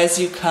as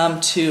you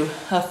come to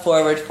a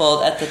forward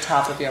fold at the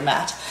top of your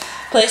mat.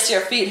 Place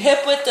your feet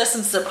hip-width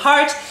distance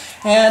apart,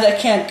 and I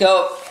can't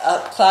go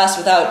up class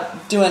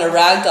without doing a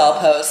ragdoll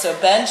pose. So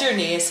bend your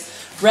knees,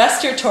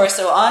 rest your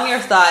torso on your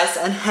thighs,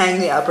 and hang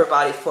the upper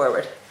body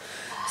forward.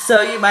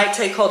 So you might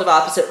take hold of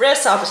opposite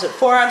wrists, opposite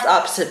forearms,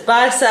 opposite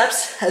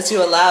biceps as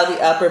you allow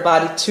the upper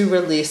body to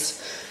release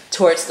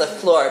towards the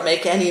floor.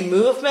 Make any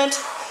movement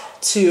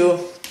to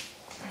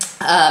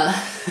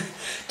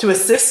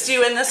assist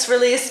you in this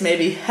release.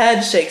 Maybe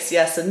head shakes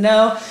yes and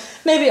no.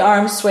 Maybe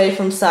arms sway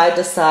from side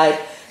to side.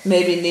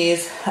 Maybe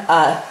knees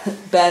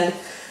bend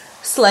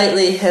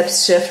slightly,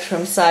 hips shift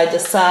from side to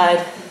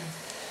side.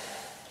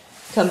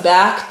 Come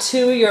back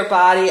to your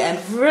body and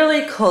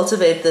really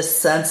cultivate this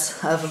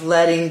sense of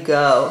letting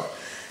go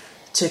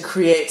to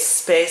create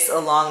space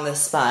along the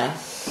spine.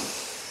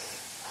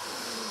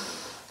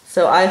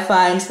 So I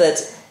find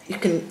that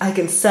I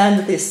can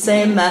send the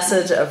same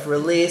message of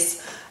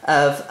release,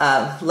 of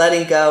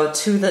letting go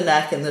to the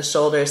neck and the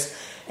shoulders,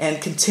 and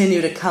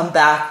continue to come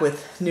back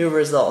with new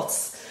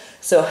results.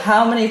 So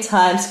how many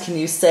times can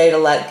you say to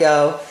let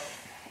go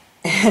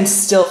and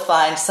still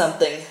find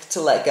something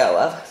to let go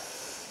of?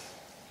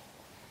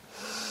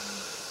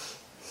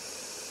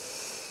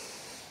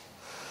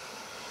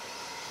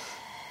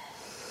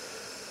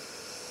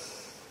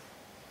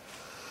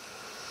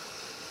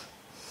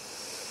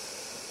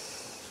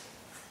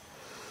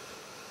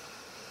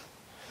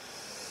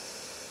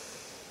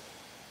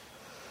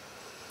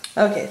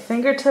 Okay,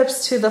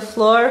 fingertips to the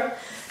floor.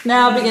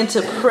 Now begin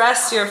to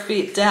press your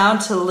feet down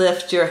to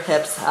lift your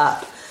hips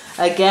up.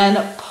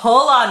 Again,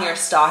 pull on your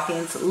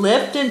stockings,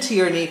 lift into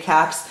your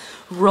kneecaps,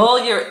 roll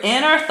your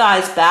inner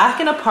thighs back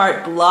and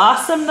apart,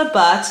 blossom the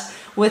butt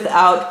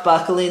without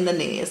buckling the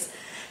knees.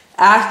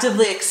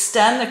 Actively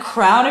extend the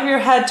crown of your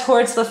head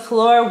towards the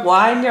floor,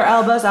 widen your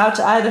elbows out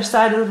to either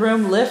side of the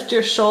room, lift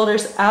your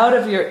shoulders out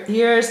of your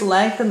ears,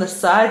 lengthen the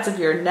sides of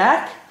your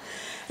neck.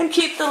 And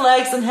keep the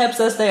legs and hips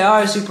as they are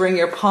as you bring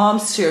your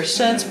palms to your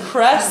shins.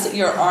 Press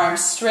your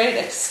arms straight.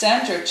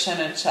 Extend your chin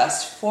and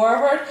chest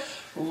forward.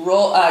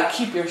 Roll.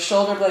 Keep your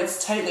shoulder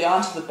blades tightly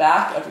onto the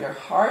back of your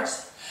heart.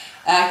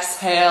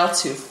 Exhale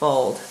to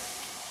fold.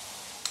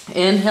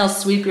 Inhale,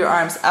 sweep your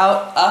arms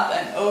out, up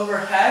and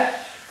overhead.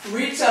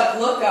 Reach up,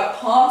 look up,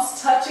 palms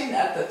touching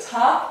at the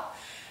top.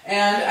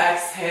 And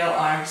exhale,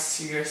 arms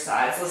to your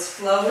sides. Let's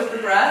flow with the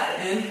breath.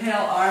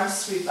 Inhale, arms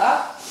sweep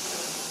up.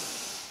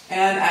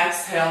 And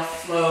exhale,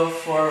 flow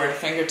forward,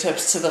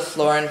 fingertips to the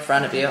floor in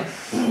front of you.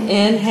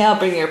 Inhale,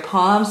 bring your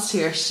palms to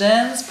your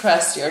shins,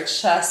 press your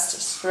chest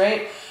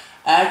straight.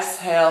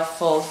 Exhale,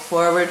 fold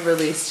forward,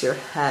 release your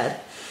head.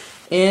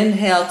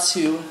 Inhale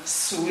to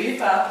sweep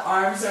up,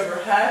 arms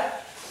overhead.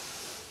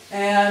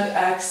 And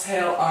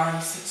exhale,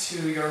 arms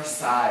to your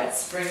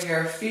sides. Bring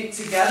your feet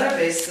together,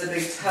 base the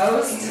big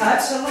toes,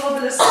 touch a little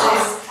bit of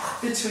space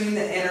between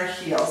the inner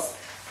heels.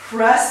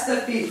 Press the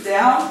feet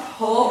down,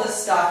 pull the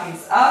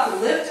stockings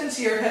up, lift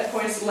into your hip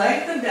points,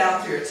 lengthen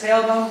down through your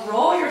tailbone,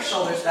 roll your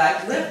shoulders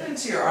back, lift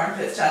into your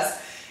armpit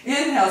chest.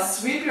 Inhale,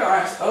 sweep your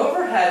arms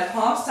overhead,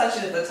 palms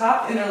touching at the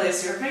top,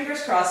 interlace your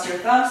fingers, cross your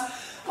thumbs,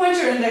 point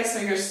your index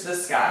fingers to the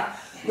sky.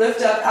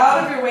 Lift up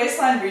out of your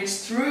waistline, reach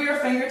through your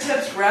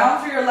fingertips,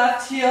 ground through your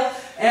left heel,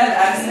 and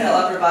exhale,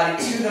 upper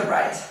body to the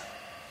right.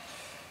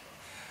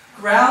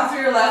 Ground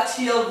through your left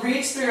heel,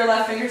 reach through your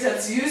left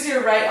fingertips. Use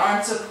your right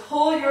arm to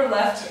pull your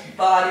left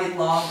body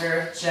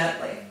longer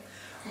gently.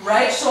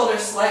 Right shoulder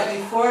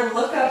slightly forward.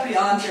 Look up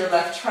beyond your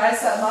left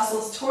tricep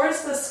muscles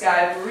towards the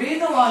sky.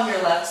 Breathe along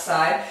your left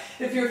side.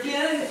 If you're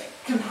feeling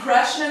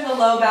compression in the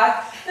low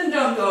back, then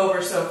don't go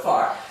over so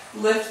far.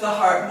 Lift the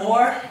heart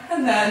more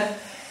and then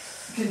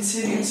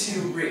continue to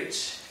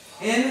reach.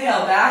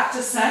 Inhale back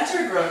to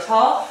center, grow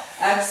tall.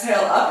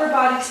 Exhale, upper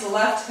body to the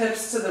left,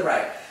 hips to the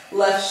right.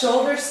 Left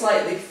shoulder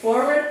slightly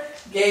forward,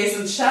 gaze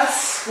and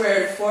chest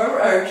squared forward,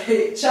 or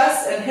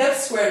chest and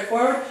hips squared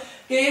forward.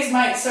 Gaze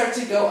might start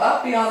to go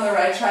up beyond the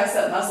right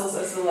tricep muscles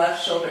as the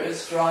left shoulder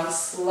is drawn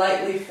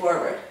slightly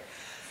forward.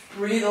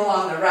 Breathe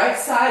along the right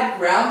side,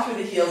 ground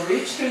through the heel,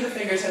 reach through the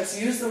fingertips.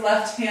 Use the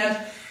left hand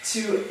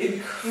to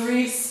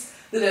increase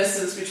the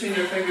distance between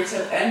your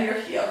fingertip and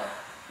your heel.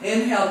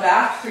 Inhale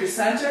back through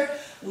center,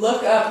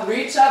 look up,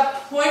 reach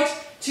up, point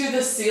to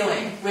the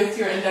ceiling with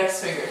your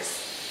index fingers.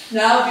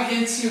 Now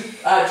begin to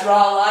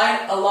draw a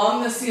line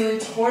along the ceiling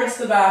towards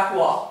the back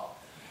wall.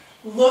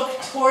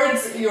 Look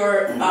towards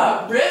your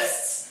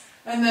wrists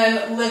And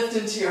then lift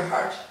into your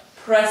heart.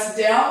 Press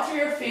down through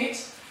your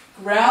feet,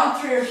 ground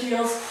through your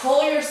heels,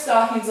 pull your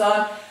stockings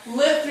on,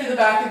 lift through the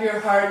back of your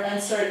heart,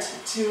 and start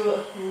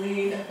to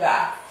lean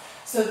back.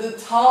 So the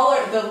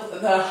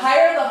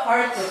higher the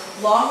heart,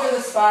 the longer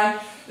the spine,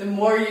 the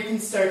more you can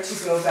start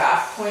to go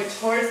back. Point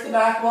towards the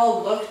back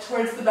wall, look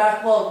towards the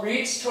back wall,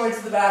 reach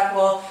towards the back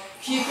wall,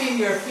 keeping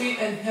your feet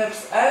and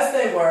hips as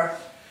they were.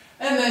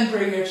 And then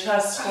bring your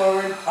chest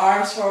forward,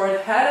 arms forward,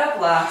 head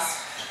up last.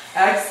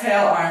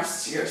 Exhale,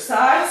 arms to your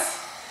sides.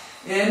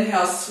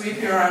 Inhale,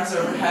 sweep your arms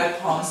overhead,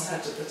 palms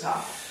touch at the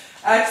top.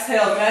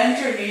 Exhale,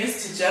 bend your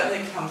knees to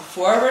gently come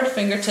forward,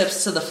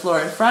 fingertips to the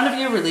floor in front of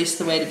you, release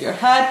the weight of your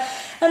head,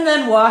 and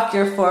then walk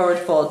your forward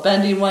fold.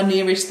 Bending one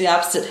knee, reach the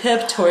opposite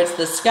hip towards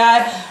the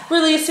sky,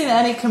 releasing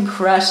any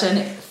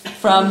compression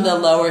from the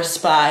lower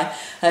spine.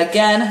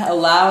 Again,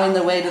 allowing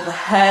the weight of the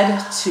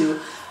head to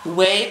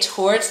weigh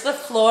towards the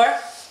floor,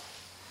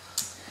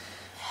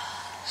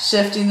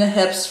 shifting the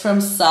hips from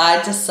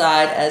side to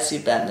side as you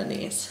bend the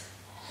knees.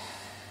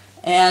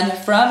 And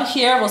from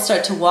here, we'll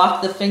start to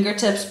walk the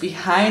fingertips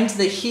behind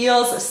the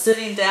heels,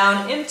 sitting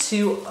down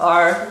into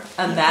our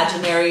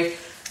imaginary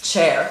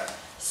chair.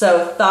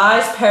 So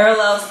thighs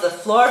parallel to the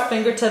floor,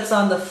 fingertips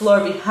on the floor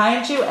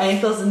behind you,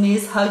 ankles and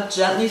knees hug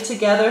gently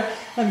together,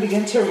 and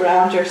begin to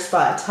round your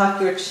spine. Tuck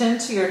your chin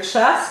to your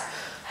chest,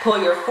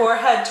 pull your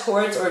forehead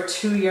towards or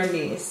to your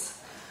knees.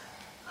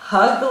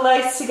 Hug the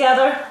legs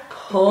together,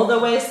 pull the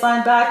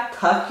waistline back,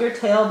 tuck your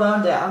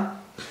tailbone down.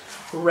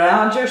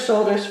 Round your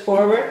shoulders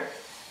forward.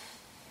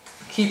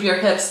 Keep your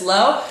hips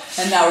low,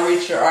 and now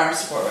reach your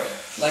arms forward,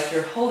 like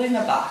you're holding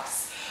a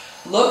box.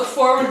 Look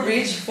forward,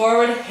 reach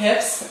forward,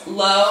 hips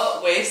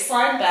low,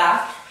 waistline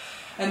back,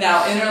 and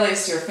now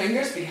interlace your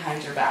fingers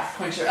behind your back.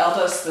 Point your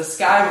elbows to the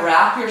sky,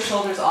 wrap your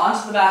shoulders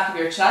onto the back of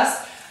your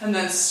chest, and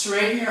then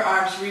straighten your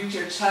arms, reach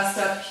your chest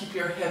up, keep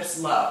your hips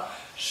low.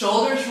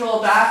 Shoulders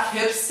roll back,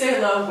 hips stay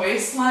low,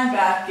 waistline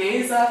back,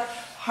 gaze up,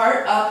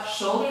 heart up,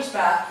 shoulders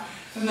back,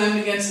 and then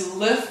begin to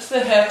lift the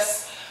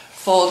hips,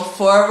 fold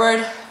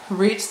forward,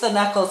 reach the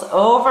knuckles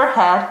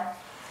overhead,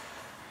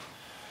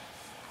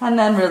 and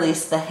then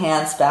release the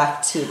hands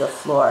back to the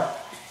floor.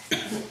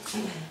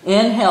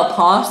 Inhale,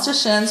 palms to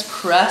shins,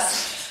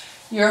 press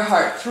your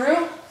heart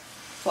through,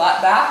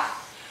 flat back.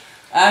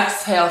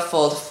 Exhale,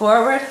 fold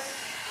forward.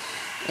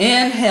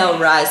 Inhale,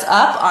 rise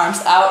up, arms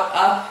out,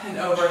 up and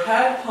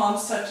overhead,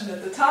 palms touching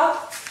at the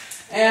top.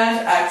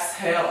 And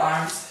exhale,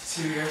 arms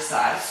to your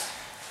sides.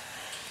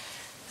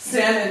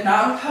 Stand in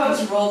mountain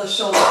pose, roll the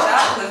shoulders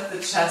out, lift the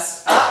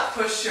chest up,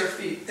 push your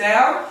feet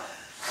down,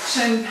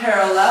 chin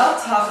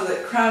parallel, top of the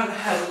crown of the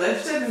head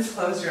lifted, and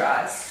close your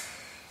eyes.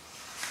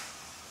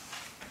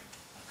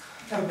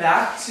 Come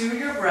back to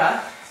your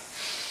breath.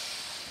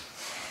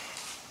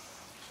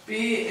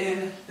 Be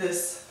in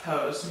this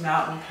pose,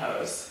 mountain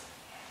pose.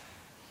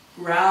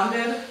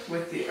 Grounded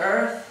with the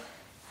earth,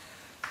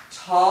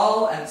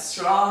 tall and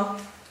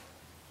strong.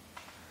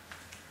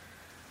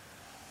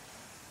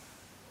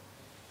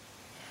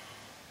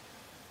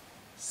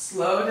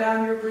 Slow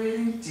down your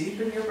breathing,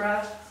 deepen your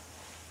breath.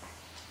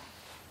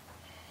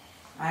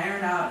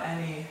 Iron out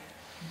any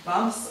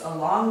bumps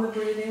along the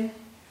breathing,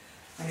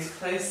 any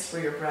place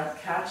where your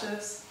breath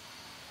catches.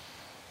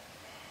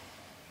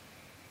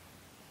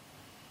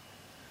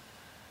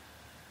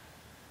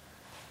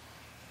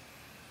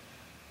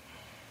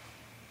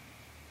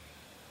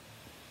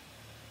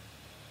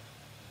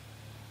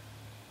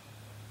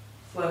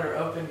 Flutter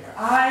open your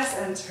eyes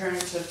and turn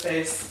to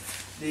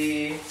face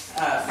the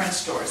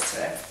French doors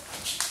today.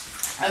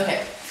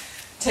 Okay,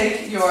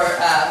 take your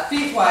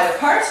feet wide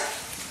apart.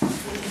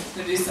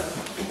 We'll do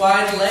some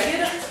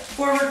wide-legged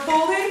forward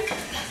folding.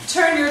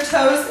 Turn your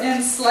toes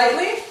in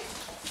slightly.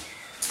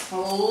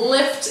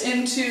 Lift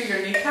into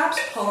your kneecaps.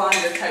 Pull on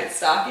your tight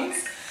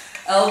stockings.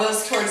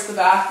 Elbows towards the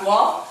back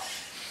wall.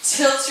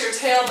 Tilt your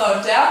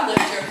tailbone down.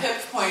 Lift your hip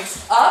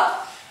points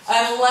up.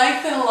 And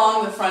lengthen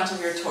along the front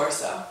of your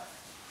torso.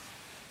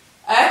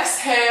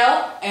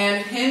 Exhale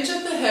and hinge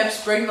at the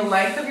hips. Bring the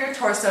length of your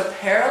torso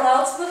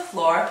parallel to the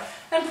floor.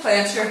 And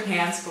plant your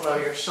hands below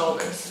your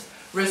shoulders.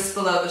 Wrists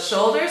below the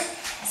shoulders.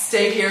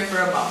 Stay here for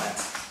a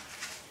moment.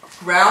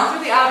 Ground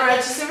through the outer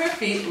edges of your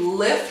feet.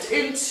 Lift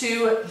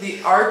into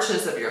the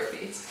arches of your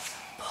feet.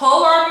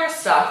 Pull on your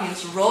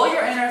stockings. Roll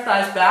your inner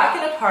thighs back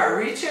and apart.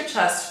 Reach your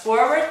chest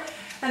forward.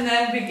 And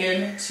then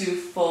begin to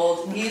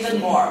fold even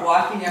more.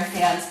 Walking your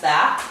hands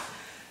back.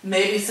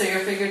 Maybe so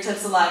your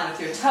fingertips align with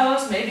your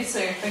toes. Maybe so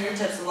your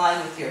fingertips align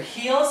with your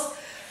heels.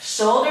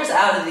 Shoulders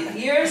out of the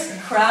ears,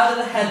 crown of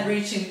the head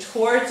reaching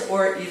towards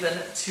or even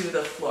to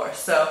the floor.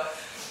 So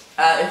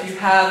if you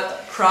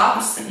have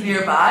props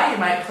nearby, you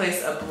might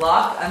place a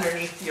block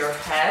underneath your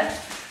head.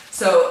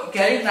 So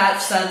getting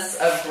that sense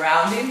of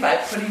grounding by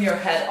putting your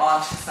head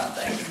onto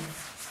something.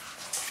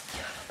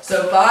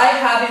 So by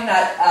having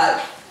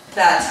that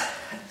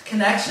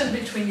connection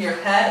between your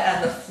head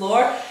and the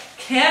floor,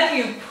 can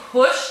you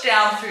push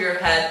down through your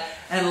head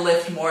and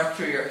lift more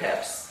through your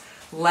hips?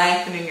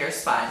 Lengthening your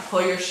spine.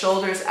 Pull your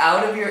shoulders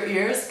out of your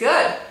ears.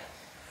 Good.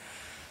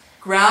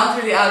 Ground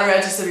through the outer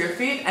edges of your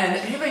feet,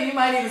 and even you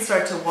might even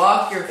start to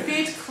walk your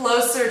feet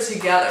closer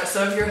together.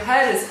 So if your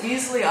head is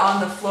easily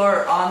on the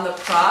floor or on the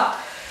prop,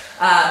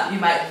 you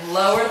might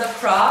lower the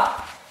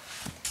prop.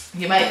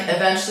 You might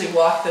eventually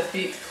walk the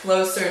feet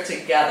closer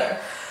together.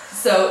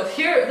 So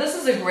here, this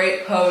is a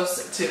great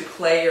pose to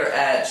play your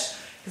edge.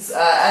 Because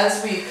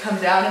as we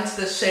come down into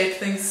this shape,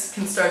 things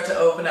can start to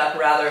open up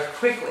rather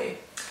quickly.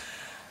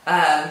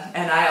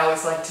 And I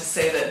always like to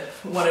say that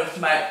one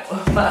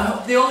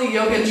of the only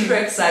yoga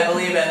tricks I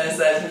believe in is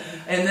that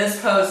in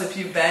this pose, if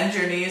you bend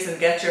your knees and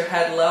get your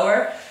head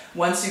lower,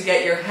 once you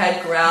get your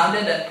head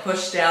grounded and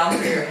push down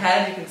through your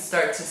head, you can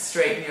start to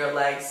straighten your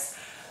legs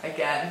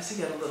again to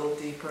get a little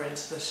deeper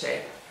into the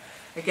shape.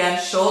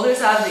 Again,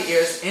 shoulders out of the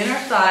ears, inner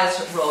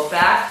thighs roll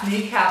back,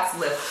 kneecaps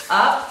lift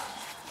up.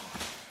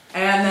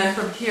 And then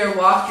from here,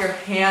 walk your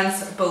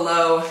hands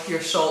below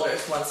your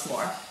shoulders once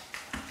more.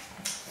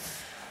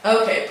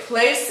 Okay,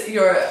 place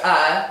your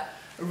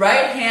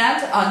right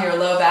hand on your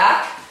low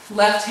back,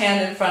 left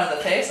hand in front of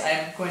the face. I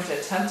am going to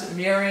attempt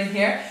mirroring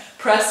here.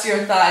 Press your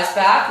thighs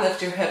back,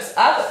 lift your hips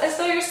up as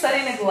though you're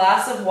setting a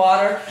glass of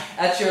water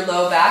at your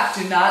low back.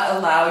 Do not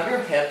allow your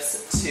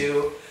hips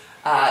to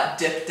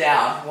dip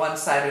down one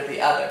side or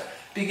the other.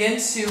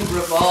 Begin to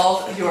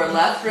revolve your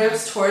left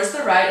ribs towards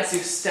the right as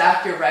you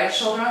stack your right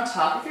shoulder on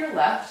top of your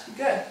left.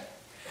 Good.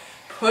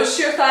 Push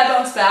your thigh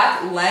bones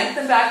back,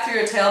 lengthen back through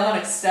your tailbone,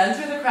 extend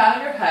through the crown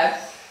of your head,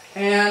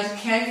 and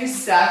can you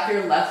stack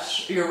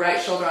your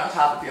right shoulder on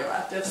top of your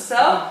left? If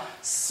so,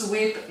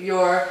 sweep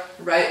your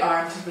right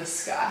arm to the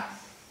sky.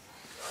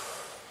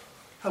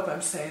 Hope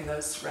I'm saying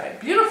those right.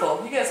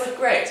 Beautiful, you guys look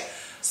great.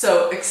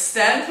 So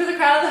extend through the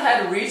crown of the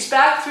head, reach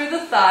back through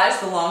the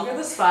thighs, the longer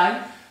the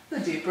spine, the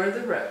deeper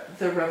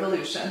the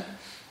revolution.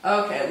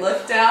 Okay,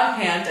 look down,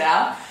 hand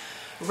down.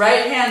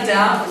 Right hand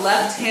down,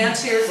 left hand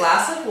to your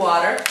glass of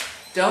water.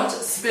 Don't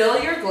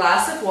spill your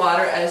glass of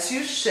water as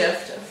you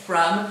shift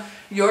from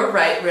your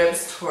right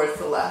ribs towards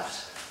the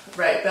left.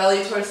 Right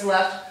belly towards the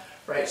left,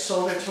 right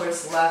shoulder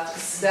towards the left.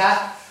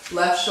 Stack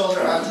left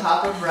shoulder on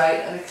top of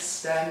right and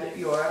extend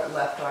your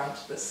left arm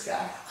to the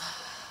sky.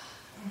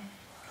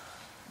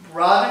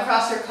 Broaden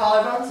across your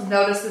collarbones.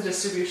 Notice the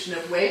distribution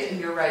of weight in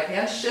your right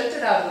hand. Shift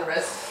it out of the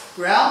wrist.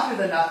 Ground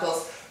through the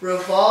knuckles.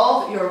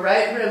 Revolve your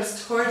right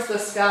ribs towards the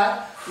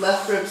sky.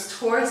 Left ribs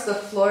towards the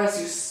floor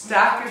as you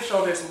stack your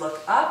shoulders. Look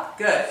up.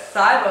 Good.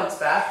 Thigh bones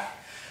back.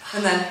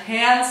 And then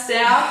hands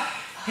down.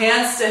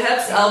 Hands to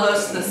hips.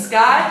 Elbows to the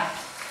sky.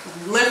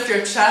 Lift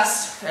your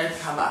chest and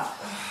come up.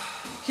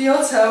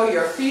 Heel toe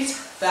your feet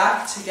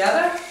back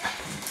together.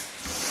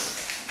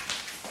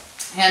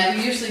 And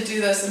we usually do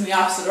this in the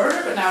opposite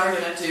order, but now we're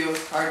going to do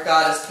our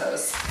goddess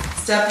pose.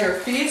 Step your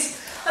feet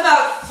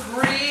about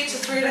 3 to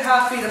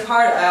 3.5 feet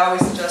apart. I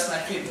always adjust my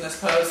feet in this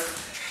pose.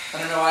 I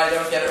don't know why I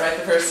don't get it right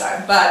the first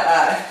time, but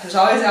there's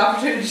always the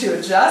opportunity to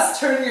adjust.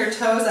 Turn your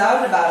toes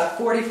out at about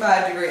a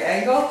 45-degree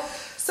angle.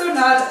 So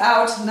not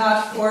out,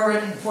 not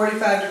forward,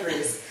 45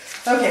 degrees.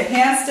 Okay,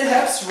 hands to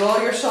hips,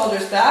 roll your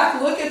shoulders back.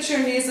 Look at your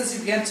knees as you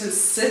begin to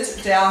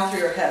sit down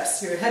through your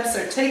hips. Your hips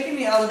are taking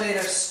the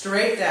elevator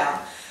straight down.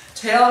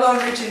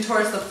 Tailbone reaching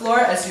towards the floor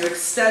as you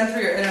extend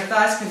through your inner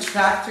thighs,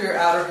 contract through your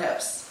outer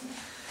hips.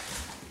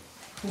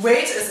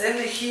 Weight is in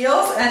the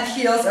heels and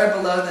heels are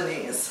below the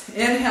knees.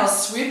 Inhale,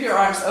 sweep your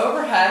arms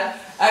overhead.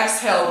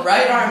 Exhale,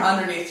 right arm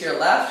underneath your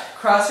left.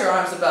 Cross your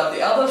arms above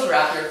the elbows,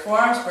 wrap your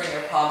forearms, bring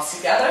your palms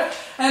together.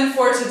 And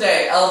for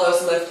today,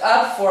 elbows lift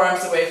up,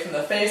 forearms away from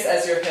the face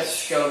as your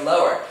hips go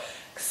lower.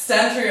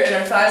 Extend through your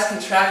inner thighs,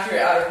 contract through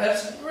your outer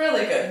hips.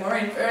 Really good.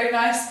 Maureen, very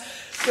nice.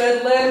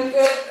 Good, Lynn,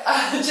 good.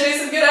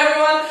 Jason, good,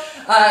 everyone.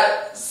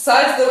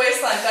 Sides of the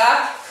waistline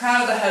back,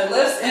 crown of the head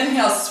lifts.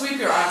 Inhale, sweep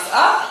your arms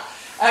up.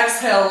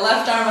 Exhale,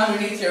 left arm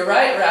underneath your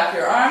right, wrap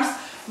your arms.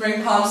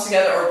 Bring palms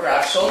together or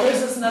grab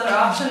shoulders is another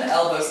option.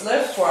 Elbows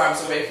lift,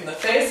 forearms away from the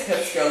face,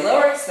 hips go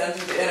lower, extend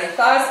through the inner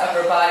thighs,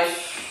 upper body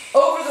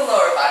over the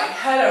lower body,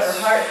 head over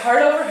heart,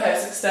 heart over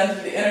hips, extend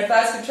through the inner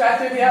thighs, contract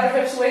through the outer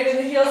hips, weight in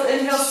the heels.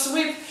 Inhale,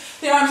 sweep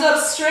the arms up,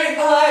 straighten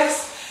the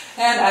legs,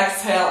 and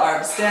exhale,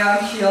 arms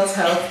down, heel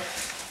toe,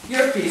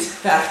 your feet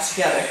back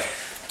together.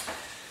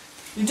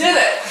 You did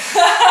it!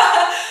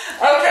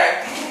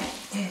 Okay.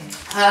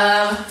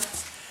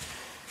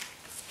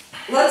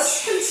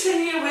 Let's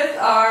continue with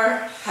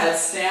our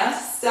headstand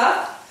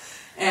stuff,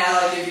 and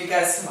I'll give you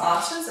guys some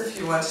options if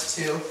you want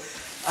to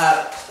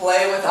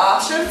play with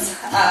options.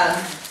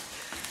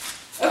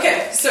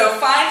 Okay, so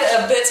find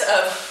a bit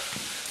of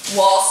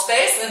wall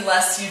space,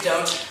 unless you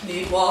don't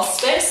need wall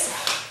space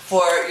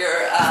for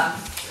your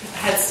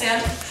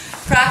headstand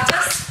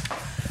practice.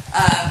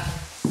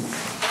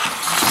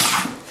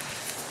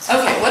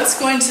 Okay, what's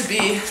going to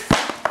be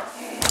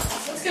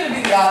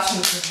the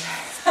options?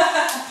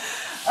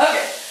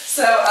 Okay.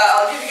 So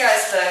I'll give you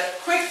guys the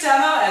quick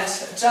demo, and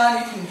John,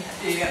 you can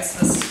be against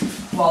this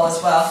wall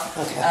as well.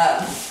 Okay.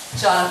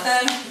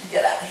 Jonathan,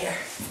 get out of here.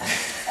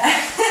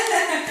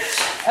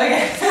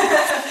 Okay.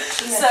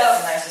 So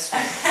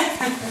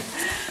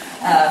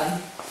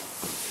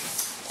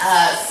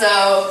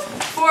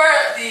for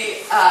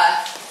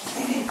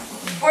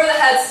the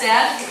headstand,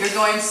 you're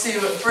going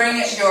to bring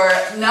your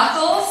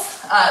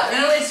knuckles,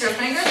 interlace your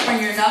fingers, bring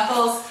your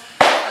knuckles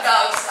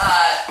about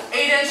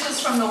 8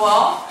 inches from the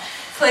wall.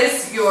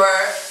 Place your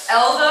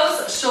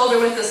elbows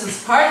shoulder width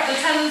distance apart. The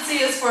tendency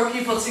is for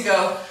people to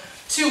go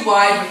too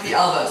wide with the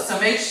elbows. So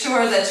make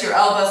sure that your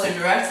elbows are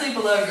directly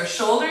below your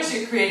shoulders.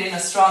 You're creating a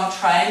strong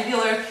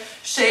triangular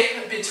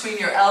shape between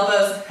your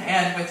elbows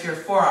and with your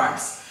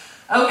forearms.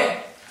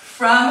 Okay,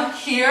 from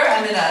here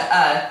I'm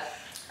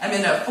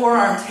in a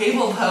forearm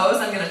table pose.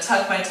 I'm going to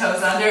tuck my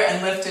toes under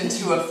and lift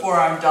into a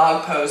forearm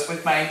dog pose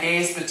with my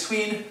gaze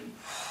between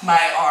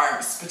my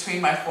arms,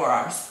 between my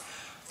forearms.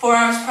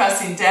 Forearms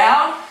pressing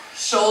down,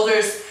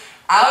 shoulders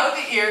out of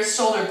the ears,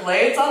 shoulder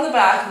blades on the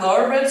back,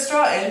 lower ribs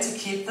draw in to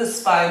keep the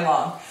spine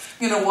long.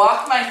 I'm going to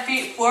walk my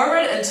feet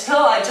forward until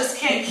I just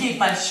can't keep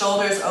my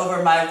shoulders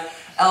over my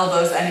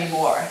elbows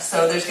anymore.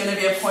 So there's going to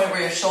be a point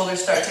where your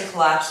shoulders start to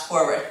collapse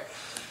forward.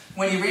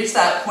 When you reach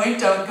that point,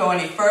 don't go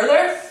any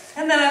further.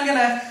 And then I'm going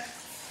to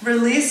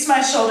release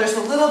my shoulders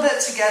a little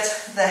bit to get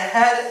the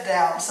head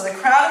down. So the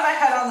crown of my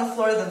head on the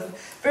floor, the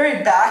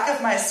very back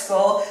of my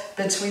skull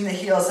between the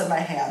heels of my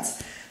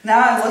hands. Now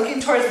I'm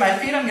looking towards my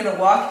feet. I'm going to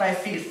walk my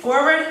feet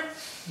forward.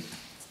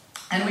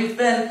 And we've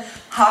been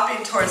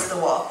hopping towards the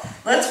wall.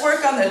 Let's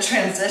work on the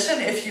transition.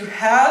 If you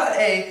have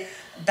a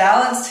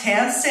balanced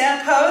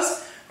handstand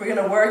pose, we're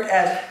going to work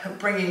at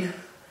bringing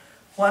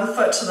one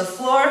foot to the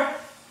floor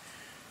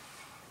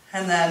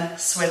and then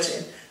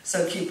switching.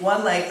 So keep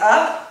one leg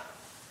up,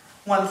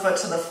 one foot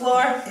to the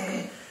floor,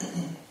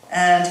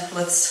 and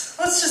let's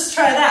just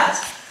try that.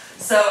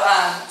 So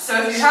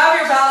if you have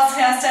your balanced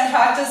handstand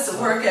practice,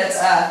 work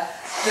at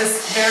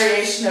this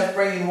variation of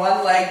bringing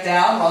one leg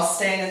down while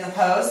staying in the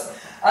pose.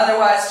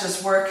 Otherwise,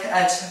 just work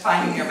at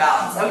finding your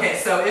balance. Okay,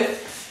 so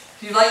if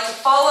you'd like to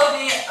follow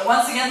me,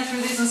 once again,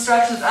 through these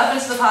instructions, up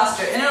into the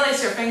posture,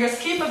 interlace your fingers,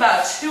 keep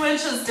about 2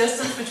 inches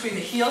distance between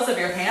the heels of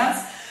your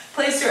hands.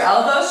 Place your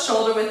elbows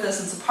shoulder width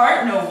distance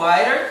apart, no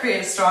wider.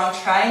 Create a strong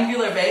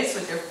triangular base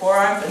with your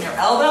forearms and your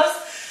elbows.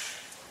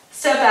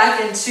 Step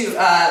back into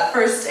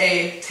first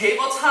a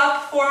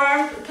tabletop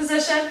forearm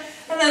position,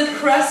 and then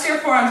press your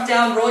forearms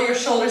down, roll your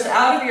shoulders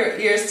out of your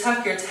ears,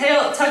 tuck your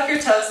toes,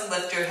 and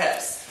lift your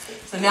hips.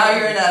 So now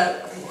you're in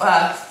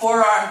a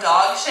forearm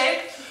dog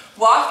shape.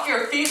 Walk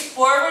your feet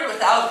forward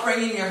without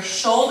bringing your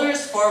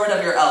shoulders forward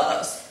of your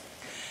elbows.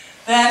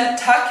 Then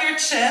tuck your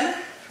chin,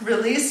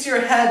 release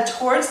your head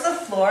towards the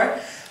floor,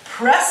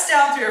 press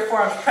down through your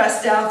forearms,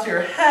 press down through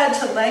your head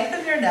to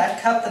lengthen your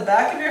neck, cup the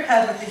back of your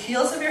head with the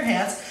heels of your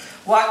hands,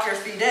 walk your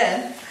feet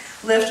in,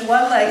 lift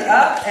one leg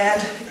up,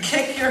 and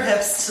kick your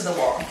hips to the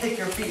wall, kick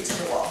your feet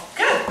to the wall.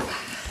 Good.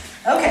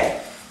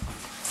 Okay.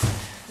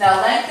 Now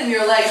lengthen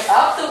your legs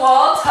up the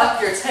wall, tuck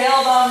your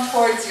tailbone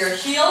towards your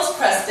heels,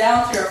 press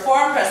down through your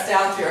forearm, press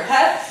down through your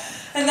head,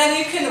 and then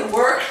you can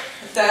work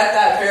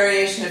that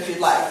variation if you'd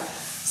like.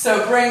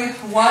 So bring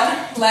one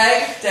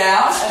leg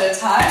down at a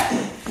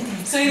time.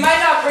 So you might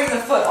not bring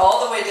the foot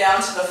all the way down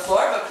to the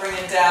floor, but bring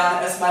it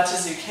down as much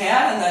as you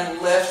can, and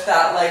then lift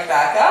that leg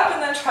back up,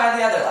 and then try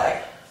the other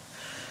leg.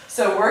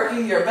 So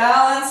working your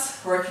balance,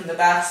 working the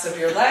backs of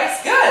your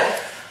legs. Good.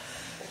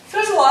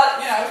 There's a lot,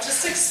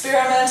 just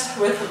experiment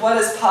with what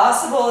is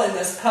possible in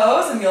this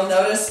pose, and you'll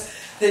notice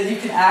that you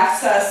can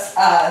access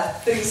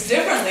things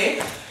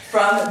differently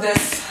from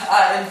this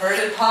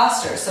inverted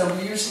posture. So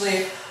we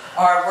usually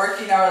are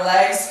working our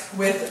legs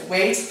with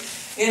weight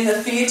in the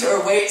feet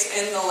or weight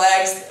in the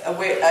legs,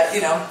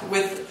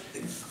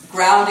 with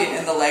grounding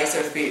in the legs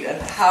or feet. And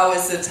how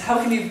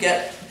can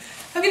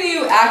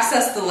you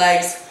access the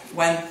legs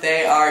when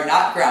they are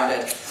not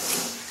grounded?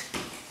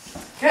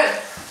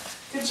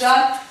 Good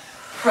job.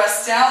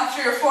 Press down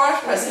through your forearms,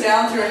 press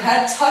down through your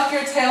head, tuck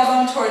your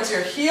tailbone towards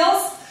your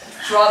heels,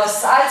 draw the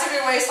sides of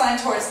your waistline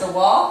towards the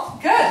wall.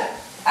 Good.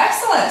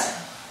 Excellent.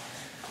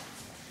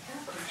 I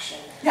have a question.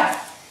 Yeah.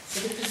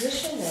 So the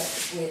position that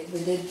we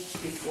did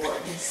before,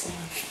 this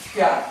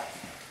one, Yeah.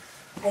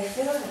 I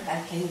feel like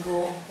I can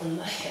go on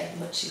my head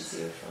much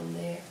easier from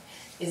there.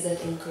 Is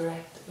that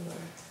incorrect?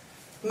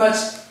 Or?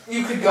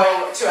 You could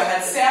go to a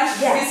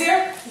headstand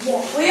easier? Yeah.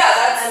 Well,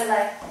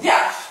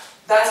 yeah,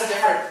 that's a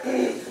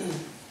different...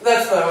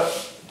 That's the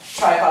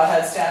tripod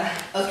headstand.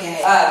 Okay.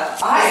 Is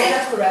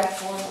that a correct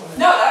one? Or?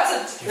 No,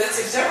 it's a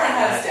different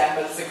headstand,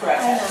 but it's the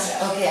correct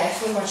headstand. Okay, I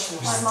feel much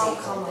more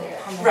stable there.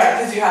 Right,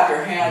 because you have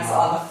your hands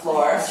on the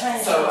floor.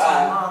 So,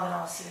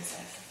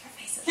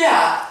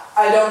 yeah,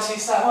 I don't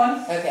teach that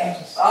one. Okay.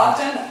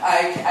 Often,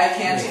 I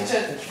can teach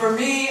it. For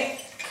me,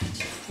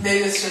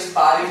 maybe it's just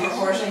body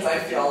proportions. I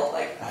feel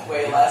like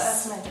way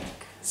less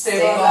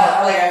stable in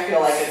that. Like I feel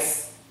like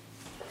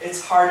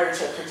it's harder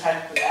to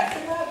protect the neck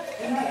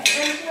in that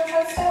version of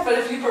headstand. But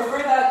if you prefer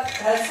that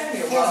headstand,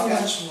 you're welcome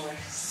much more to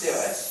do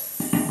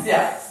it.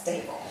 Yeah.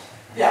 Stable.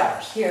 Yeah.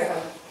 Here.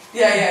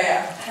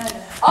 Yeah.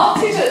 I'll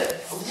teach it.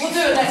 We'll do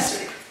it next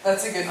week.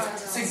 That's a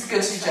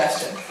good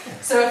suggestion.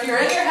 So if you're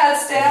in your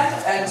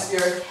headstand and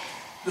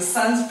the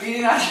sun's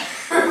beating on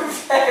your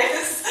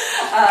face,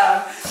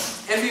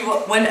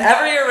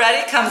 whenever you're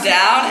ready, come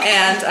down,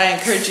 and I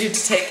encourage you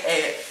to take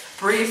a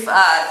brief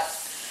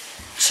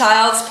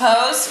Child's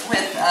pose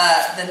with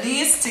the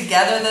knees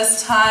together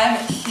this time,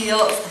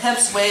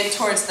 hips weighed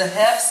towards the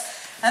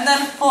hips, and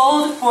then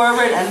fold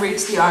forward and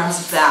reach the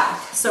arms back.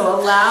 So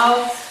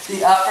allow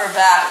the upper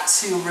back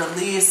to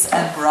release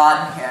and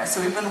broaden here. So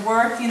we've been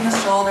working the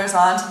shoulders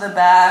onto the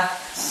back.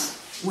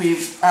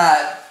 We've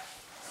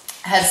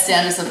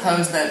headstand is a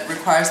pose that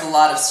requires a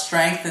lot of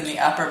strength in the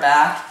upper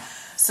back.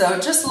 So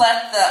just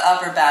let the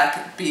upper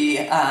back be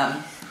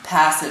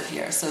passive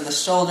here. So the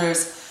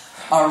shoulders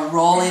are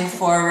rolling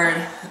forward.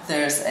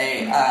 There's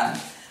a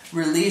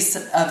release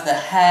of the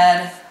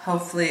head,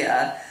 hopefully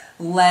a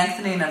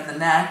lengthening of the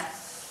neck.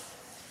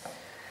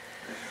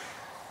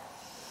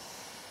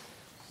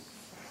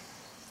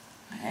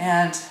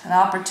 And an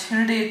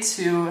opportunity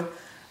to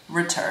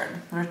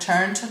return.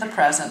 Return to the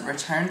present,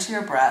 return to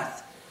your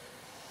breath.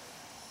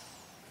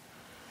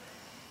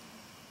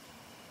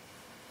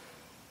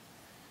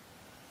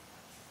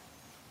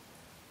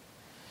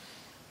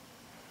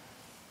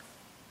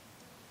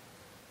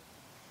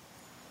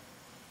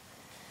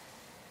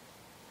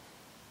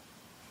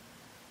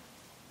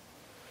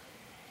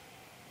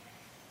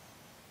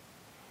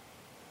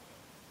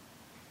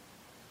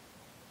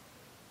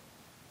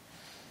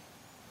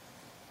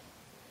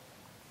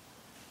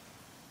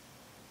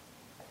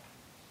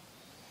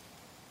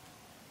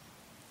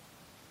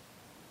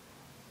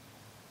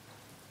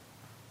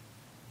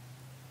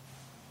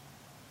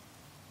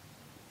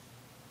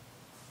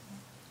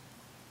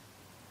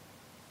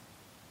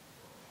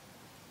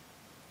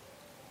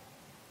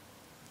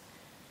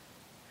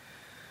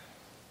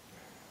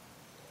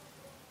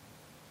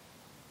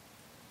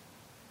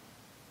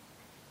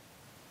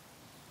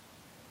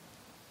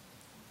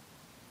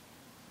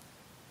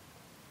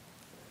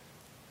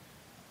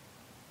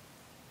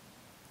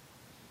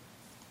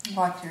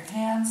 Walk your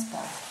hands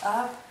back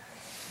up.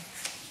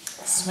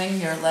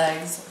 Swing your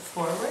legs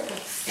forward.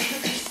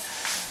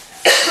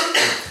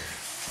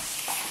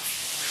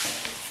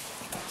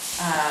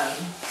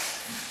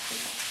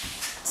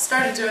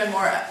 Started doing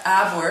more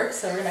ab work,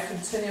 so we're going to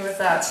continue with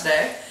that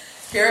today.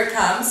 Here it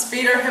comes.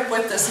 Feet are hip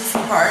width distance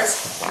apart.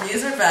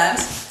 Knees are bent.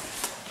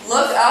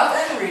 Look up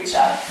and reach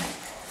up.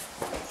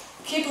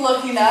 Keep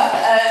looking up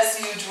as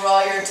you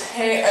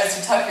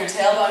tuck your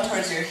tailbone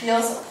towards your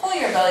heels. Pull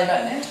your belly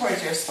button in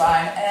towards your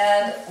spine,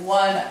 and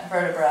one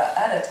vertebra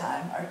at a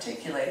time,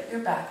 articulate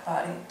your back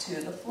body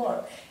to the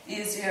floor.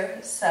 Easier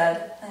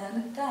said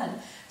than done.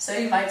 So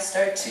you might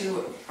start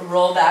to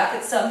roll back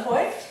at some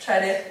point. Try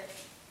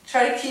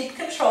to keep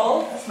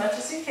control as much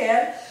as you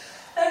can,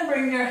 and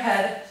bring your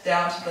head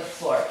down to the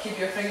floor. Keep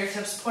your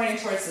fingertips pointing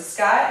towards the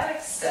sky and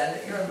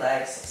extend your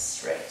legs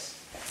straight.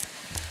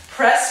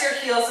 Press your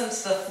heels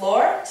into the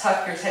floor,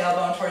 tuck your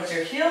tailbone towards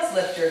your heels,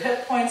 lift your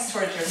hip points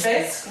towards your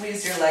face,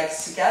 squeeze your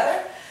legs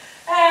together.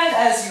 And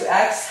as you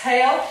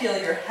exhale, peel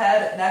your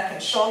head, neck,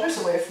 and shoulders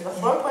away from the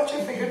floor. Point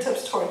your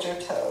fingertips towards your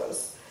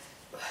toes.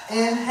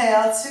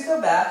 Inhale to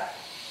go back.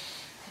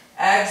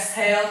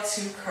 Exhale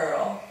to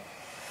curl.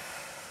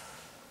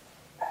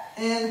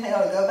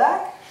 Inhale to go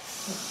back.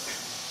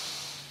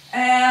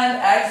 And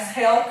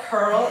exhale,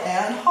 curl,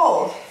 and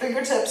hold.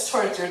 Fingertips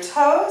towards your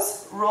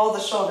toes. Roll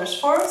the shoulders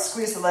forward.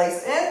 Squeeze the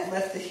legs in.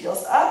 Lift the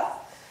heels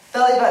up.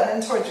 Belly button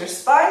in towards your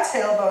spine.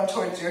 Tailbone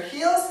towards your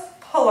heels.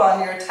 Pull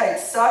on your tight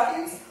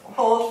stockings.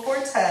 Hold for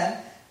 10,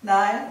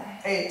 9,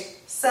 8,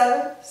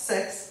 7,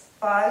 6,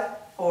 5,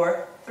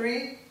 4,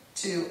 3,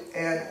 2,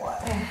 and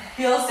 1.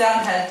 Heels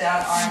down, head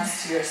down,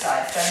 arms to your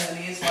side. Bend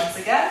the knees once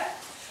again.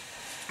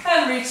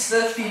 And reach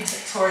the feet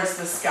towards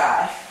the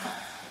sky.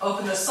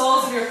 Open the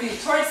soles of your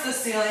feet towards the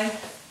ceiling.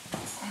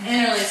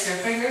 Interlace your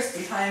fingers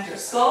behind your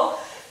skull.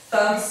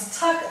 Thumbs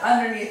tuck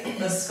underneath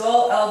the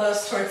skull.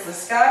 Elbows towards the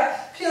sky.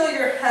 Peel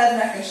your head,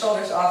 neck, and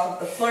shoulders off of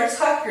the floor.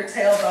 Tuck your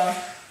tailbone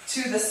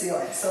to the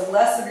ceiling. So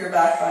less of your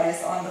back body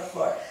is on the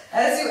floor.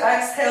 As you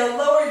exhale,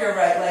 lower your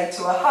right leg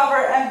to a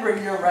hover and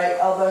bring your right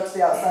elbow to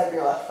the outside of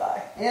your left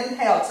thigh.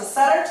 Inhale to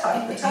center.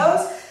 Tuck the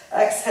toes.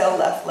 Exhale,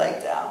 left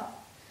leg down.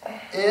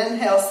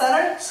 Inhale,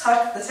 center.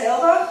 Tuck the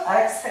tailbone.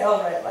 Exhale,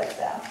 right leg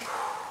down.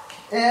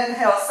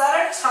 Inhale,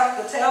 center, tuck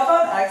the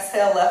tailbone,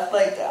 exhale, left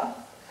leg down.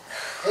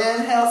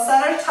 Inhale,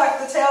 center, tuck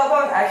the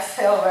tailbone,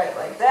 exhale, right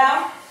leg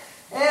down.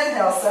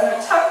 Inhale,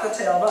 center, tuck the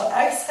tailbone,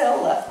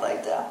 exhale, left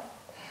leg down.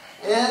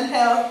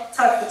 Inhale,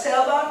 tuck the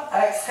tailbone,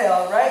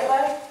 exhale, right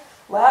leg.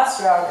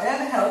 Last round,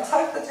 inhale,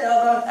 tuck the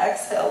tailbone,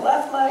 exhale,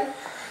 left leg.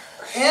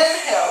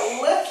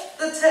 Inhale, lift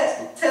the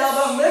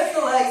tailbone, lift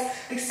the legs,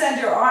 extend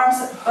your arms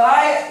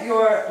by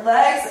your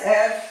legs,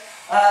 and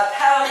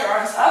paddle your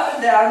arms up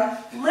and down.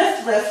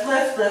 Lift, lift,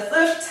 lift, lift,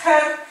 lift.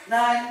 10,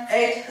 9,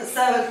 8,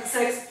 7,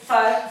 6,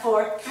 5,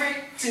 4, 3,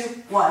 2,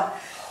 1.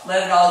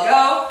 Let it all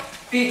go.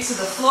 Feet to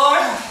the floor.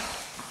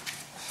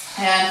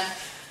 And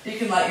you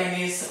can let your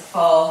knees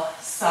fall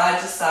side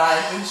to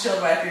side.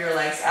 Windshield wiper your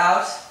legs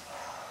out.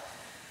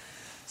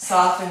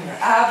 Soften your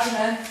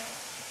abdomen.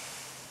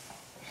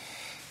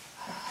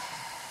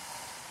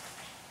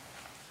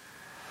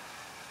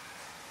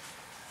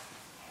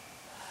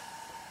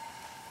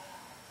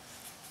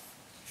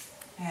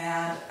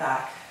 And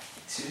back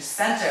to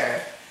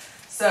center.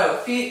 So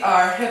feet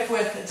are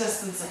hip-width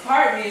distance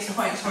apart, knees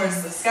point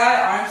towards the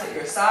sky, arms at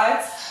your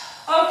sides.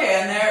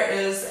 Okay, and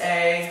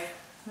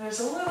there's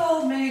a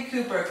little Mini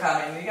Cooper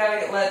coming. You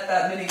gotta let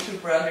that Mini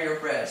Cooper under your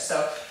bridge.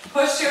 So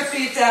push your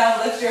feet down,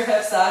 lift your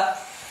hips up.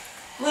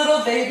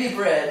 Little baby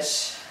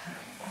bridge.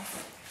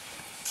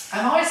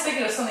 I'm always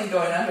thinking of something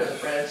going under the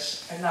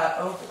bridge and not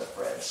over the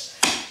bridge.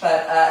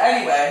 But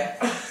anyway,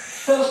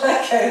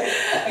 okay,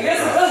 I guess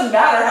it doesn't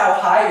matter how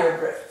high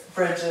your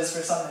bridge is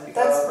for something to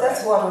go over.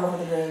 That's water over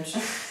the bridge.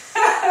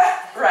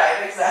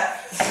 Right,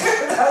 exactly.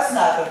 That's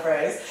not the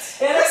phrase.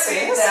 Inner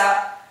feet down.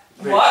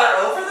 Bridge. Water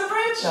over the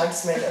bridge? No, I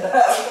just made it up.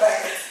 Okay.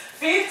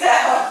 Feet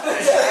down.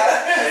 Bridge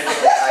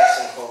may ice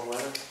and cold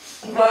weather.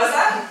 What was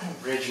that?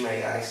 Bridge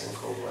may ice and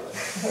cold weather.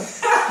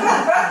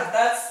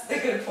 That's a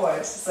good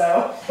point.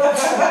 So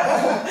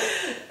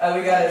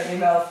we got an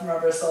email from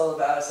Rubber Soul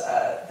about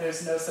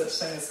there's no such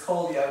thing as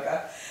cold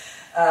yoga.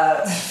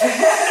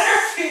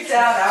 Feet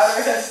down,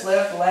 outer hips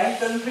lift,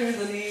 lengthen through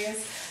the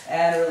knees,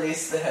 and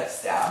release the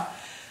hips down.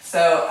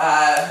 So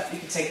you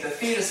can take the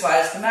feet as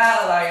wide as the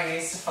mat, allow your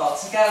knees to fall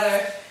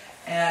together,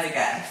 and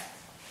again,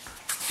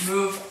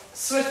 move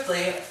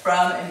swiftly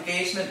from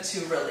engagement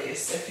to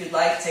release. If you'd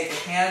like, take a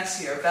hand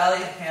to your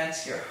belly, a hand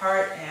to your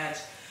heart, and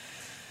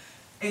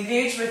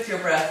engage with your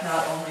breath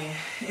not only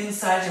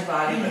inside your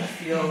body, but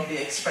feel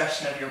the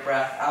expression of your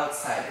breath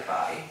outside your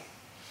body.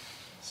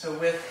 So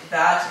with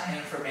that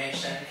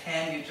information,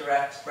 can you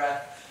direct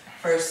breath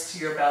first to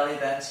your belly,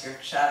 then to your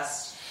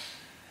chest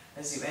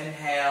as you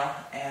inhale,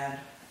 and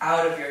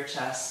out of your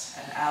chest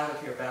and out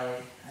of your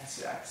belly as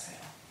you exhale.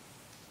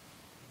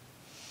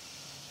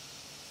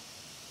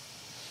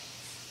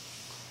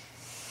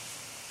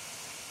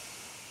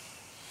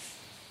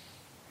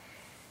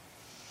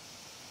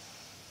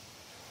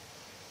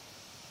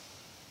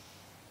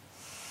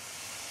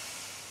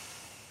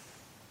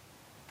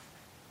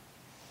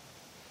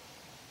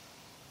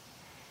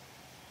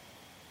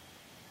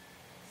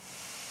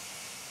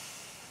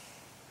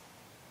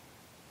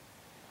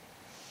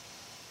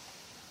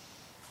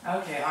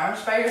 Okay,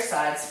 arms by your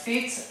sides,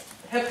 feet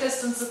hip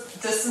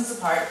distance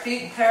apart,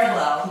 feet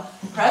parallel.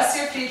 Press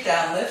your feet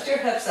down, lift your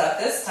hips up.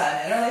 This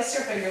time, interlace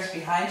your fingers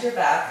behind your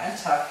back and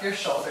tuck your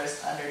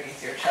shoulders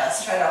underneath your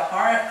chest. Try to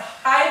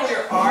hide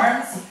your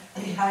arms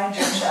behind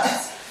your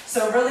chest.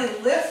 So really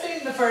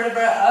lifting the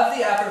vertebra of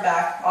the upper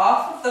back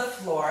off of the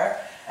floor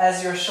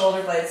as your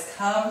shoulder blades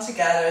come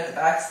together. The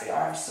backs of the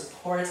arms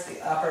supports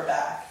the upper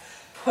back.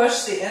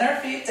 Push the inner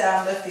feet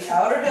down, lift the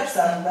outer hips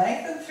up,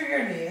 lengthen through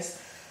your knees.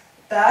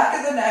 Back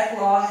of the neck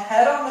long,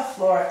 head on the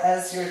floor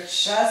as your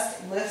chest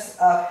lifts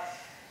up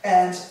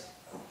and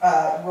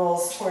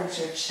rolls towards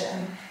your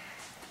chin.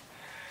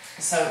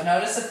 So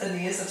notice if the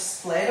knees have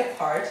splayed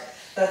apart.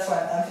 That's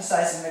why I'm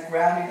emphasizing the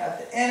grounding of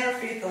the inner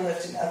feet, the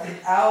lifting of the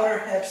outer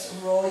hips.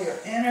 Roll your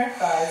inner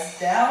thighs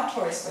down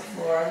towards the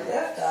floor,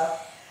 lift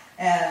up,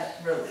 and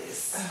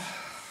release.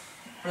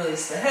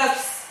 Release the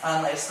hips,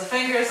 unlace the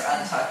fingers,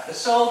 untuck the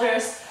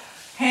shoulders,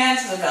 hand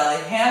to the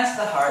belly, hand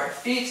to the heart,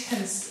 feet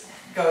can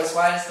go as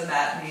wide as the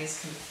mat,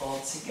 knees can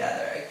fold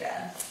together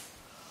again.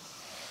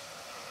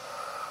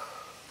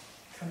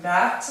 Come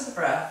back to the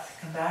breath,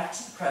 come back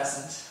to the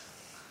present.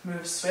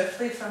 Move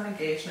swiftly from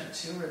engagement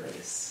to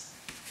release.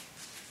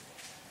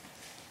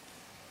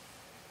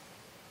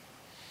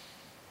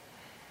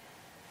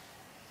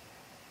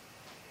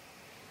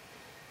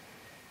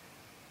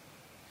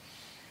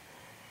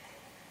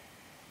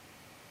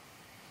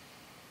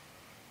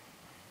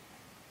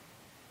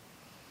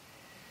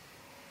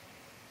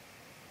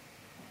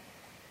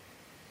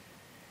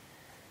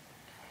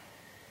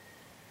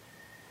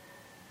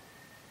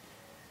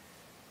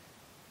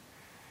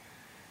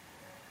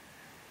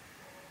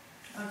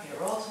 Okay,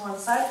 roll to one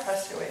side,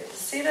 press your way to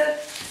seated.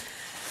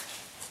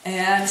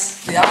 And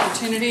the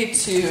opportunity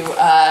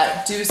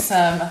to do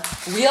some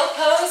wheel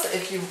pose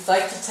if you'd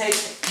like to take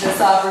this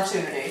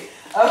opportunity.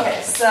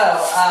 Okay, so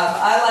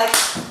I like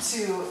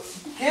to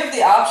give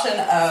the option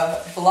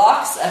of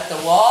blocks at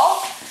the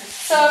wall.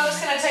 So I'm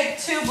just going to take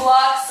 2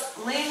 blocks,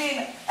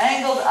 leaning,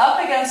 angled up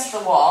against the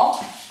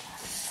wall.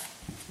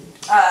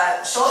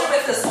 Shoulder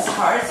width distance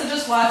apart, so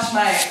just watch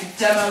my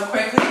demo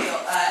quickly.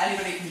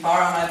 Anybody can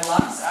borrow my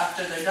blocks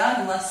after they're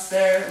done, unless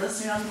they're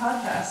listening on the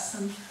podcast,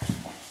 and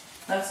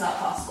that's not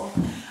possible.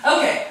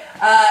 Okay,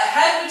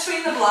 head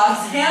between the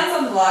blocks, hands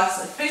on the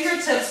blocks,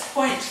 fingertips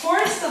point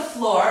towards the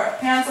floor,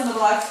 hands on the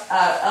blocks,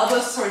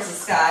 elbows towards the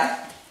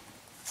sky.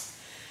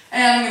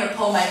 And I'm going to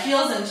pull my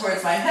heels in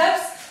towards my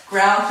hips,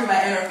 ground through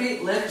my inner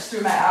feet, lift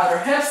through my outer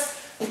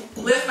hips,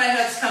 lift my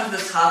hips, come to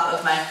the top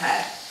of my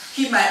head.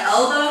 Keep my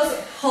elbows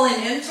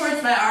pulling in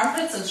towards my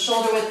armpits and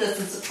shoulder width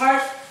distance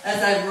apart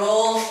as I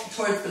roll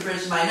towards the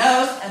bridge of my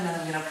nose, and then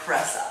I'm going to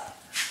press up.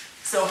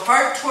 So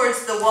heart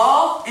towards the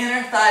wall,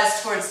 inner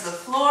thighs towards the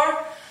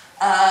floor,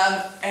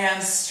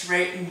 and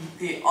straighten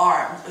the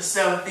arms.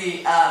 So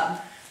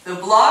the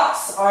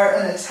blocks are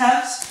an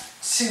attempt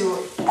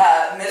to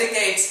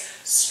mitigate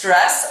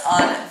stress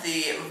on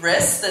the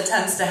wrists that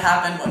tends to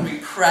happen when we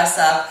press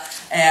up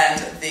and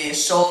the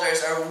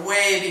shoulders are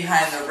way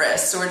behind the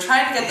wrists. So we're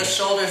trying to get the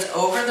shoulders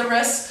over the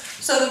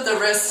wrists so that the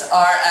wrists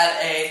are at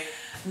a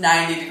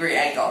 90-degree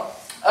angle.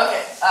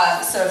 Okay,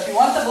 so if you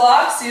want the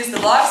blocks, use the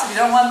blocks. If you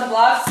don't want the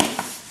blocks,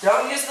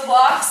 don't use the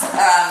blocks.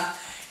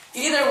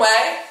 Either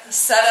way,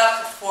 set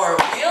up for a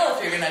wheel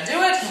if you're going to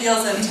do it.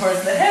 Heels in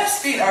towards the hips,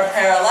 feet are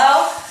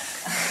parallel,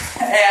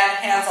 and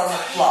hands on the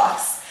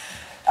blocks.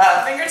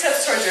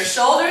 Fingertips towards your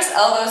shoulders,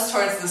 elbows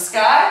towards the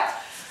sky.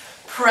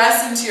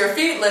 Press into your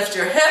feet, lift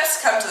your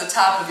hips, come to the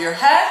top of your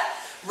head.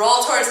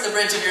 Roll towards the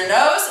bridge of your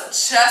nose,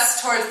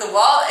 chest towards the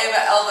wall. Ava,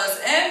 elbows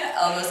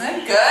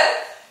in, good.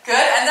 Good,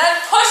 and then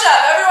push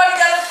up. Everyone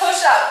together,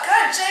 push up.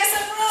 Good,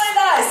 Jason, really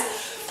nice.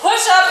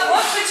 Push up,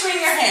 look between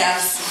your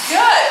hands.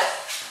 Good.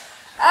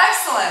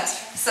 Excellent.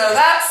 So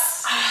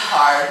that's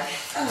hard.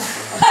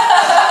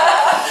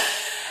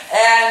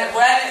 And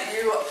when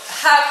you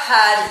have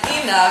had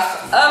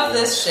enough of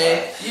this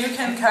shape, you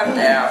can come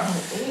down.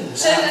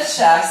 Chin to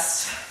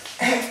chest.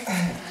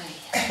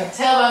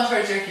 Tailbone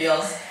towards your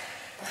heels.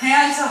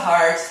 Hand to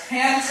heart,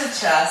 hand to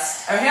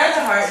chest, or hand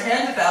to heart,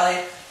 hand to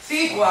belly,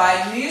 feet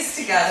wide, knees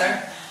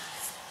together.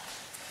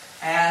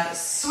 And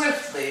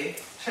swiftly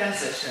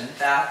transition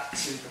back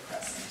to the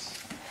present.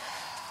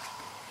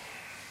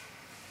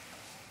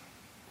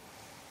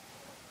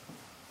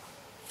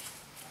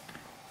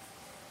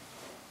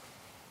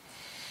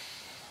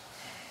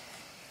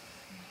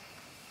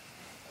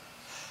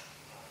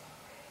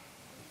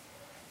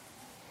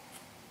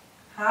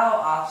 How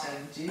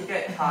often do you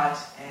get caught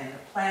in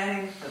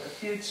planning for the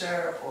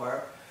future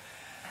or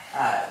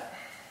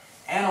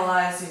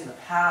analyzing the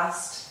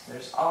past?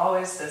 There's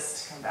always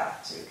this to come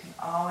back to. You can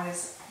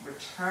always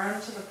return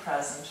to the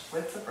present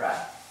with the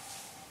breath.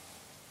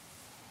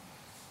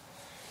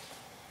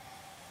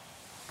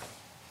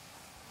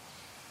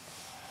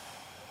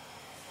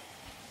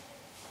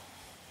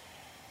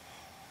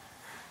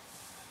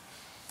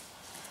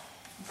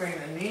 Bring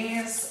the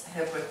knees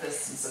hip width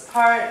distance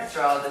apart.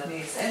 Draw the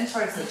knees in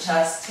towards the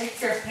chest.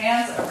 Take your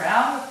hands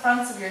around the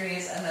fronts of your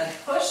knees and then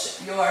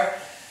push your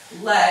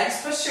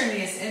legs, push your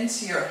knees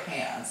into your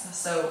hands.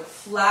 So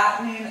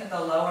flattening the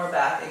lower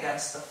back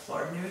against the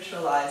floor,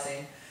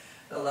 neutralizing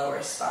the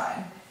lower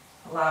spine.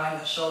 Allowing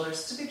the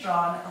shoulders to be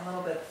drawn a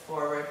little bit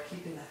forward,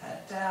 keeping the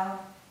head down.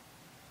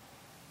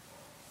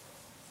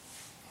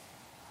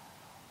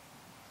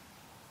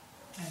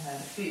 And then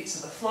feet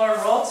to the floor,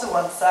 roll to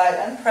one side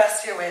and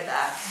press your way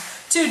back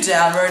to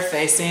downward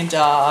facing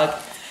dog.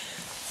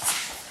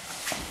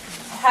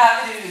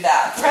 Happy to do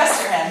that. Press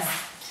your hands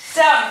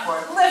down and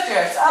forward, lift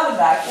your hips up and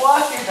back,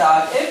 walk your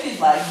dog if you'd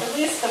like,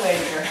 release the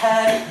weight of your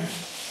head.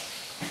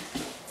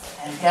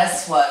 And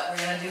guess what?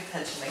 We're going to do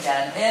pigeon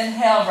again.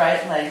 Inhale,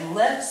 right leg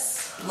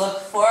lifts, look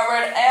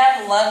forward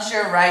and lunge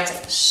your right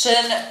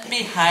shin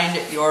behind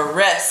your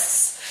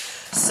wrists.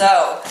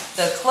 So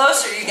the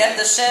closer you get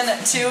the shin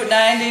to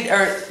 90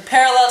 or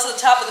parallel to the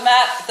top of the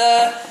mat,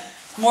 the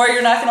more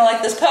you're not going to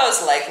like this pose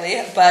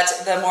likely, but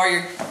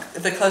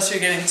the closer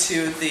you're getting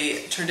to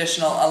the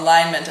traditional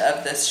alignment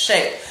of this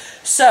shape.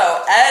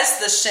 So as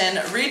the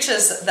shin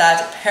reaches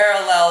that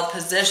parallel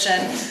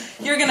position,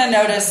 you're going to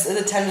notice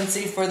the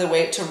tendency for the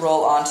weight to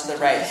roll onto the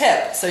right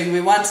hip. So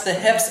we want the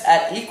hips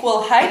at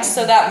equal height,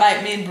 so that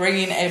might mean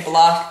bringing a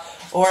block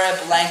or a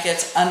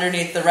blanket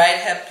underneath the right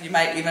hip. You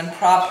might even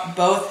prop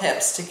both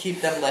hips to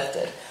keep them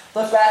lifted.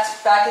 Look back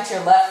at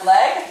your left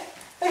leg.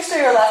 Make sure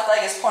your left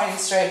leg is pointing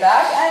straight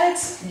back, and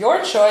it's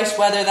your choice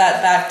whether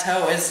that back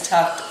toe is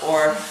tucked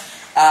or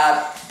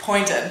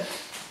pointed.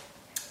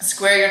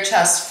 Square your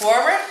chest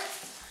forward.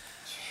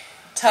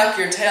 Tuck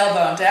your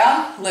tailbone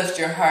down, lift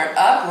your heart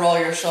up, roll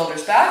your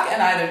shoulders back,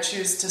 and either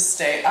choose to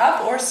stay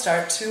up or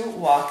start to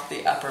walk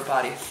the upper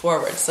body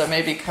forward. So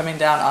maybe coming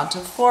down onto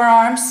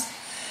forearms.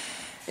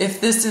 If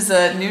this is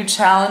a new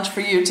challenge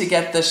for you to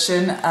get the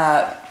shin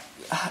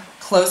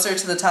closer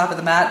to the top of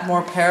the mat,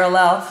 more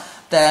parallel,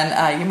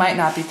 then you might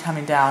not be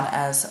coming down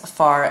as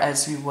far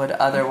as you would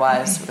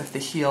otherwise if the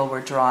heel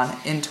were drawn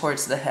in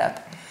towards the hip.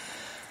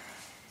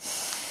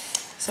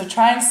 So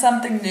trying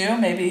something new,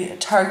 maybe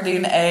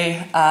targeting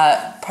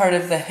a part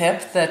of the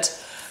hip that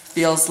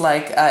feels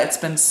like it's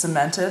been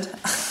cemented.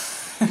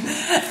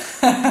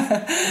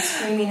 It's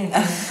screaming in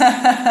pain.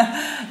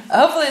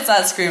 Hopefully it's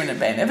not screaming in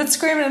pain. If it's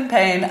screaming in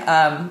pain,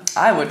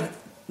 I would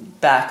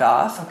back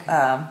off. Okay.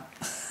 I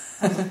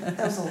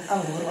was a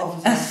little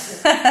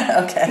overzealous.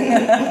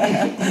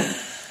 Okay.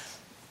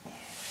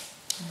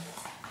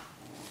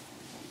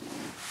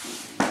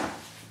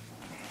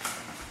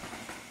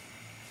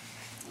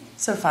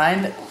 So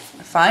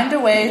find a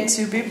way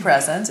to be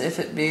present. If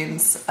it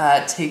means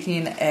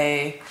taking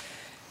a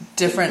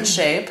different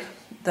shape,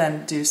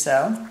 then do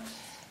so.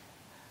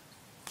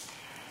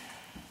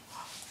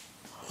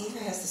 Eva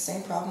has the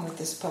same problem with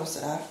this pose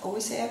that I've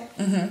always had.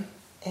 Mm-hmm.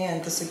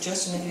 And the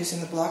suggestion of using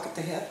the block at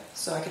the hip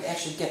so I could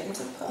actually get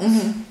into the pose.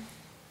 Mm-hmm.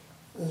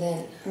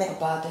 Then,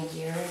 about a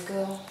year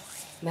ago,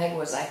 Meg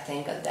was, I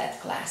think, at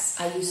that class.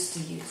 I used to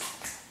use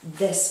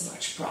this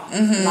much prop,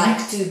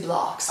 like 2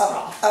 blocks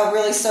prop. Oh,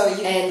 really? So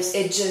you and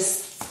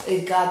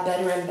it got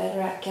better and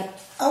better. I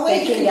kept you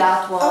taking can,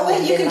 out one. Oh wait,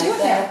 and you then can do like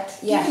it that.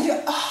 now. Yeah. You can do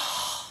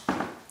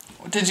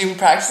it. Did you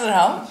practice at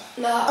home?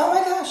 No. Oh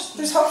my gosh,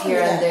 there's hope for you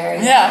Here then. and there.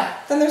 Yeah.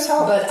 Then there's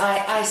hope. But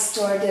I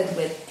started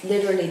with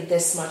literally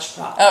this much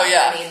prop. Oh,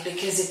 yeah. I mean,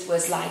 because it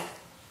was like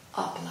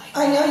up like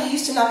I know that. you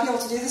used to not be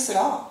able to do this at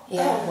all.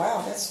 Yeah. Oh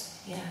wow,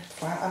 Yeah.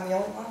 wow. I'm the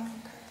only one.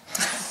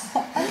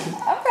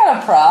 I've got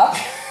a prop.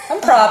 I'm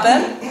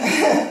propping.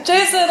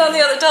 Jason on the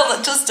other, don't look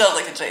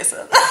at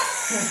Jason.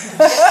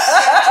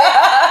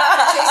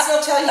 Jason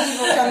will tell you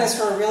you've worked on this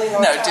for a really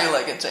long time. No, do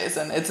look at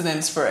Jason. It's an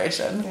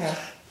inspiration. Yeah.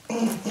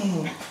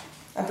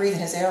 I'm breathing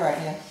his air right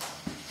now.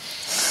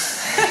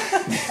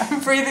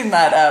 I'm breathing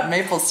that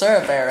maple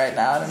syrup air right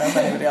now. I don't know if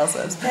anybody else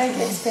is.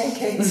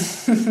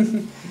 Pancakes.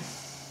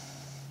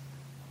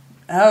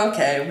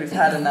 Okay, we've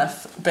had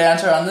enough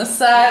banter on this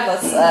side.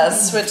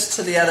 Let's switch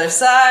to the other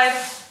side.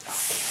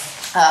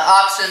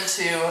 Option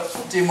to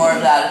do more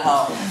of that at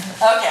home.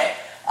 Okay,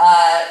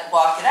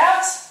 walk it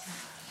out.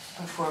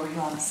 Before we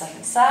go on the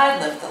second side,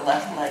 lift the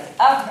left leg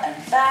up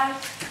and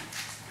back.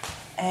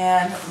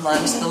 And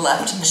lunge the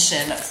left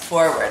shin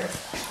forward.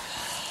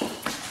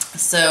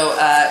 So,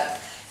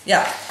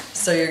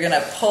 so you're going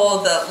to pull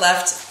the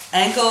left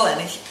ankle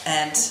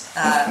and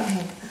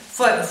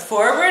foot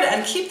forward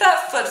and keep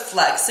that foot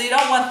flexed. So you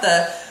don't want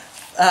the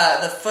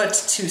foot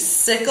to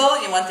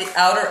sickle. You want the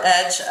outer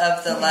edge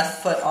of the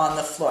left foot on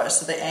the floor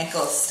so the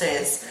ankle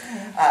stays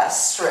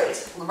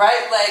straight.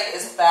 Right leg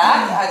is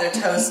back, either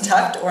toes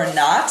tucked or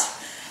not.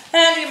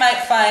 And you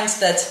might find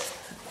that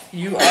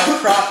you are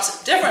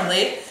propped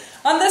differently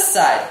on this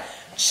side.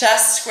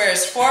 Chest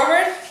squares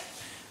forward,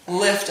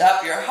 lift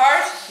up your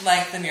heart,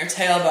 lengthen your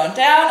tailbone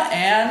down,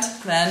 and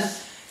then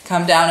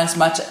come down as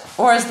much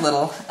or as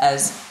little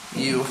as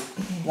you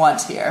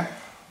want here.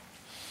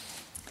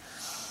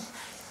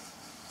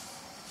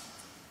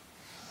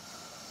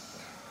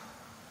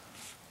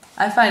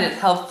 I find it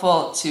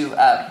helpful to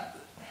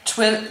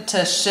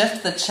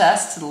shift the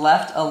chest to the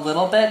left a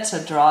little bit to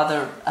draw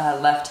the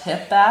left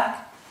hip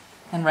back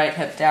and right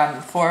hip down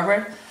and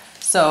forward.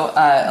 So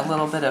a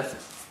little bit of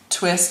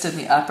twist in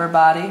the upper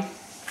body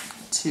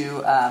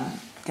to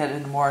get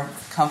in a more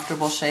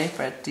comfortable shape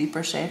or a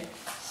deeper shape.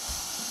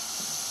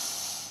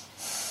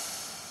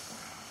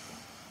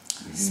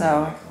 So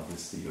I call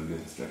this the yoga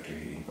instructor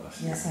eating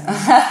posture. Yes, I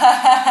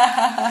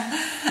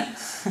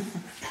know.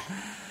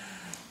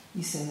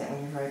 You say that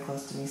when you're very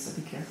close to me, so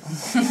be careful.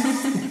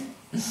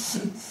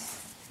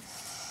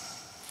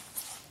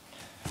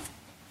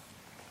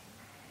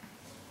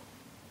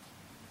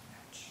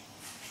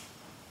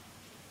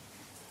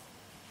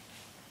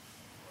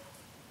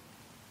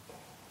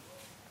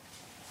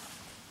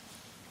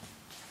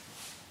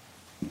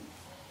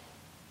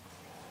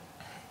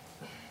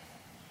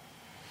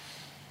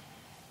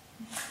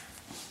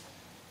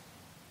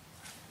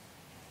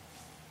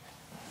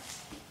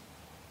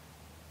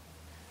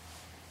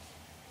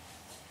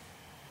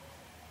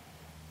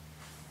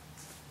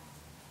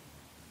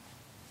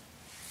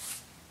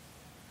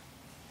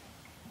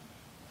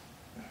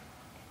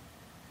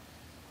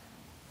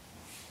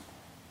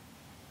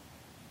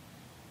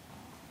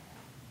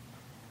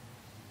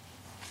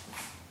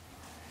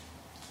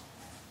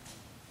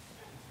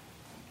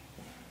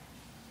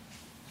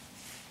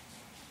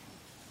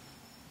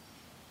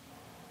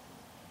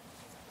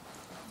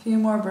 a few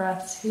more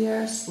breaths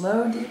here,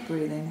 slow, deep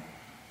breathing.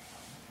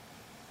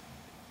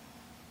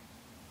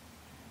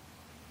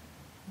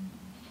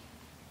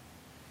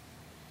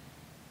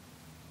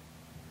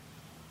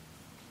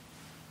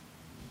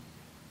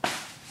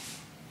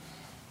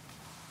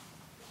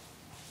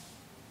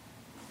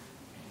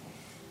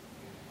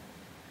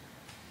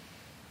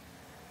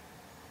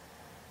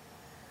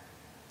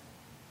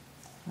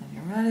 When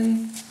you're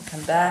ready,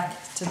 come back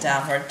to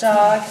downward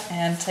dog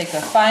and take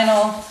a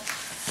final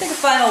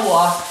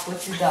walk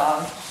with your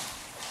dog.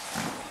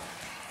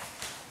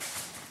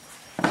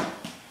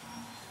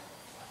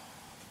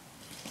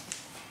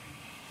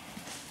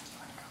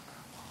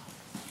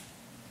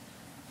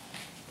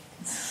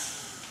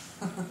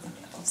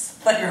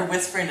 I thought you were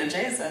whispering to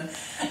Jason.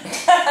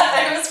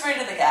 You're whispering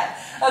to the cat.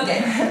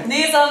 Okay,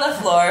 knees on the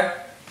floor.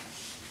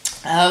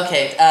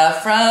 Okay,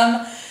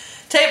 from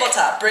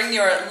tabletop, bring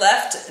your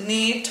left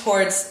knee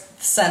towards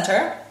the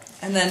center,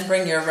 and then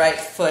bring your right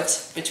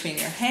foot between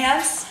your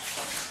hands.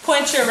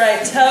 Point your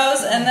right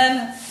toes, and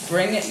then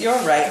bring your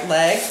right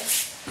leg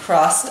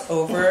crossed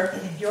over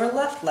your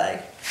left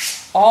leg.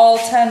 All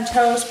 10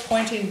 toes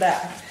pointing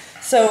back.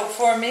 So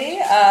for me,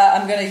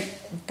 I'm going to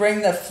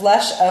bring the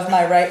flesh of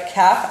my right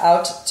calf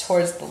out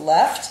towards the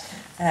left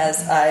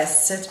as I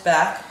sit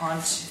back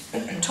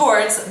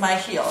towards my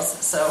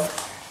heels. So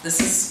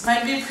this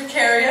might be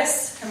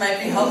precarious. It might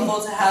be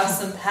helpful to have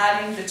some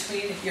padding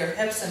between your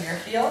hips and your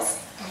heels.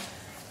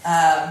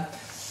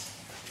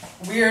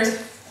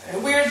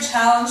 Weird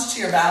challenge to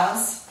your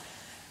balance.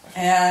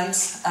 And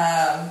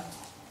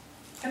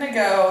going to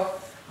go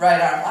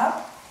right arm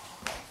up.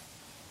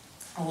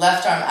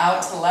 Left arm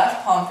out to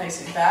left, palm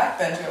facing back.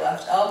 Bend your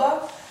left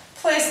elbow.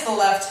 Place the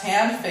left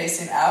hand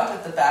facing out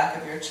at the back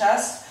of your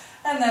chest,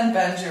 and then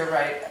bend your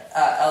right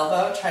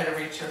elbow. Try to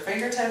reach your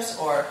fingertips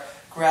or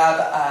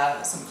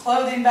grab some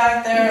clothing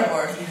back there,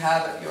 or if you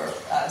have your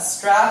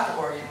strap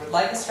or you would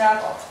like a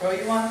strap, I'll throw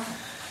you one.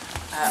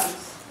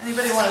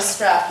 Anybody want a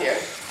strap here?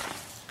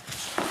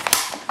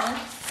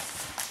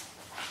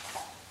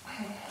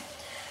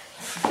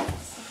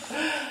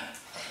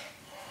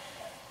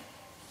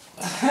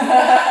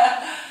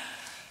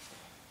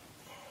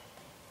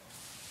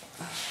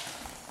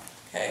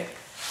 Okay.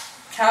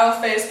 Cow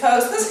face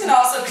pose. This can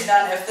also be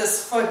done if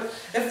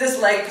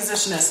this leg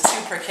position is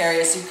too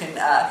precarious. You can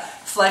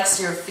flex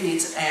your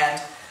feet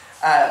and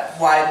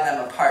widen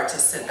them apart to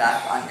sit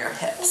back on your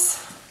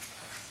hips.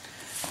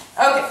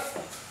 Okay.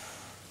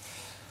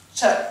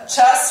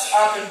 Chest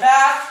up and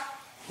back,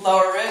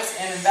 lower ribs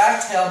in and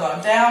back,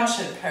 tailbone down,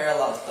 chin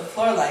parallel to the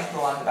floor, length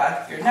along the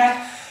back of your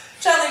neck.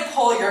 Gently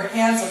pull your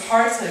hands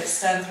apart to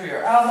extend through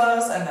your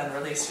elbows, and then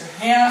release your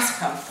hands.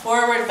 Come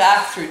forward,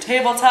 back through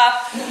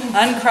tabletop.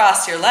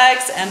 Uncross your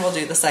legs, and we'll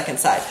do the second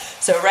side.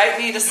 So right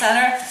knee to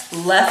center,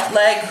 left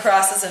leg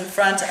crosses in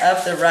front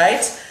of the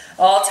right.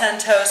 All 10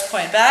 toes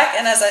point back,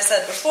 and as I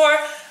said before,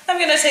 I'm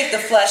going to take the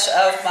flesh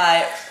of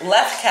my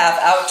left calf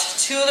out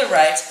to the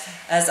right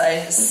as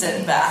I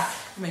sit back,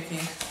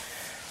 making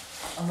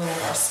a little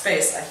more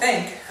space, I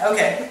think.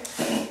 Okay.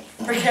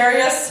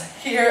 Precarious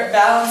here,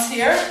 balance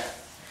here.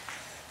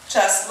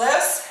 Chest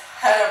lifts,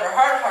 head over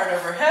heart, heart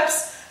over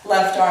hips,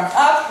 left arm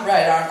up,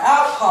 right arm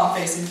out, palm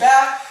facing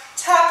back.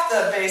 Tap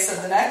the base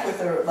of the neck with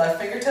the left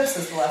fingertips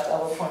as the left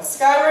elbow points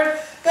skyward.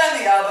 Bend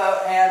the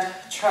elbow and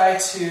try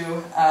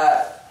to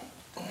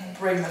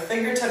bring the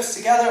fingertips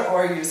together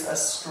or use a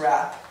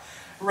strap.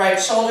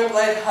 Right shoulder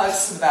blade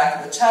hugs to the back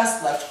of the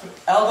chest, left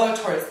elbow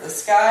towards the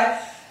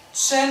sky.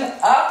 Chin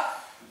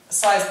up,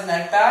 slides the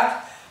neck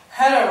back,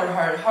 head over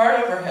heart, heart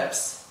over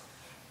hips.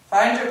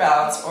 Find your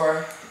balance,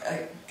 or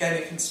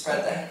again, you can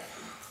spread the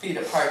feet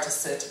apart to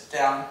sit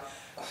down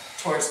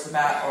towards the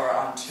mat or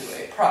onto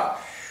a prop.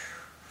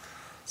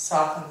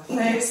 Soften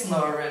the face,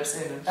 lower ribs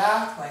in and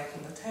back,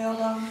 lengthen the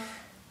tailbone.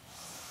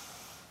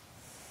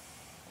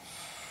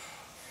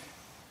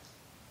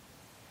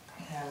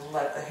 And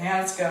let the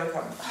hands go,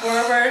 come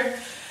forward.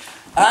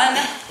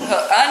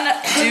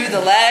 Undo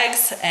the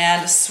legs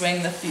and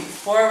swing the feet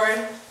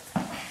forward.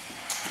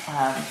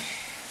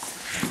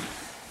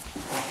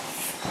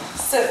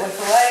 Sit with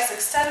the legs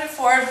extended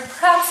forward,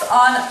 perhaps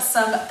on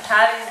some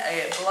padding,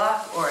 a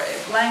block or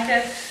a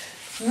blanket.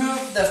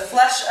 Move the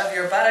flesh of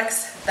your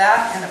buttocks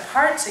back and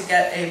apart to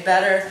get a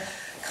better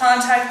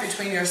contact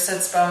between your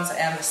sits bones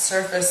and the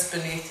surface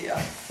beneath you.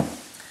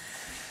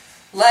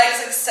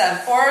 Legs extend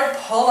forward,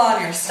 pull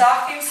on your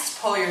stockings,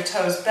 pull your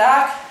toes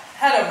back,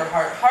 head over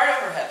heart, heart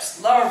over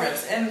hips, lower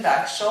ribs in,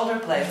 back, shoulder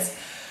blades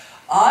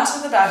onto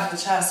the back of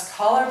the chest.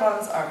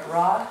 Collarbones are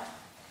broad.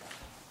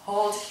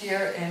 Hold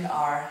here in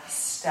our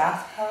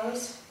staff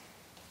pose.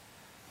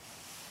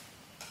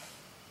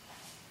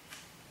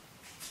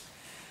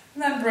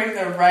 And then bring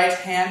the right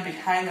hand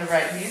behind the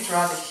right knee.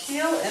 Draw the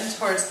heel in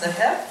towards the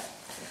hip.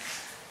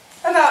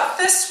 About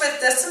fist width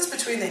distance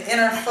between the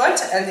inner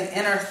foot and the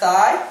inner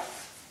thigh.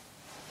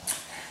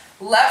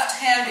 Left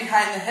hand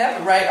behind the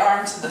hip, right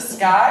arm to the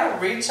sky.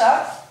 Reach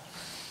up.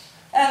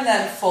 And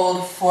then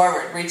fold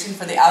forward, reaching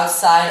for the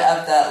outside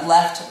of the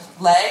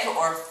left leg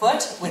or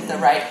foot with the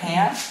right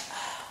hand.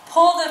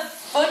 Pull the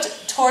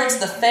foot towards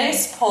the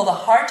face, pull the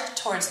heart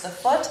towards the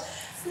foot,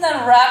 and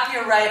then wrap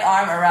your right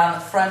arm around the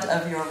front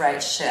of your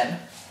right shin.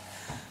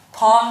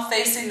 Palm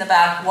facing the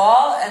back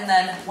wall, and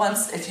then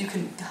once, if you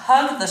can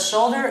hug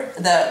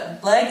the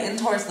leg in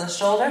towards the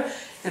shoulder,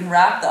 you can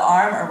wrap the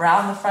arm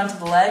around the front of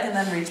the leg and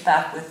then reach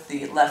back with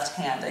the left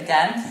hand.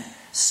 Again,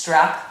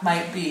 strap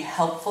might be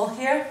helpful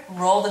here.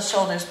 Roll the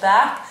shoulders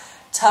back.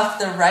 Tuck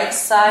the right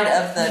side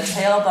of the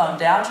tailbone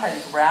down. Try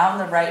to ground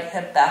the right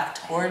hip back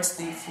towards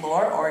the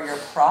floor or your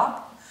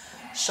prop.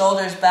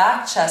 Shoulders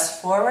back,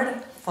 chest forward,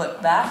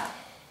 foot back.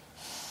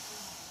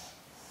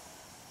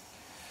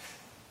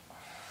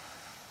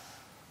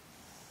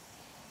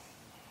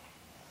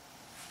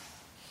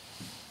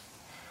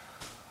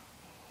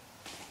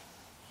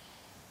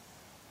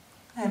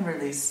 And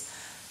release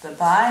the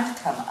bind.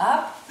 Come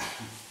up.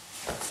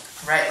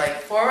 Right leg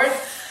forward.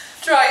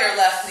 Draw your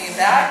left knee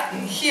back,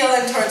 heel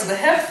in towards the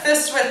hip,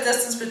 fist width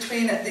distance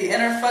between the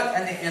inner foot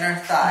and the inner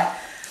thigh.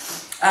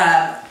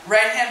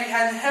 Right hand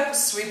behind the hip,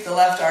 sweep the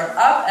left arm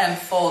up and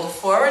fold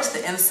forward to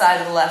the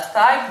inside of the left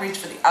thigh. Reach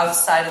for the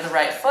outside of the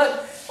right foot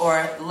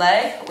or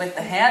leg with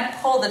the hand.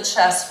 Pull the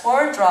chest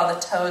forward, draw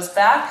the toes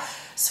back.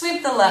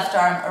 Sweep the left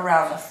arm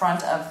around the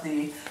front of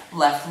the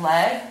left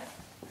leg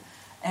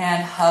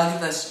and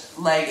hug the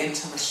leg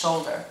into the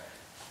shoulder.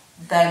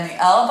 Bend the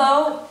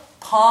elbow.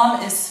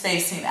 Palm is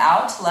facing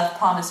out, left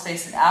palm is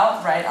facing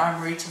out, right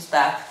arm reaches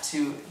back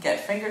to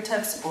get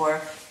fingertips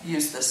or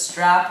use the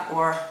strap,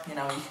 or you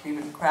can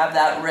even grab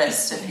that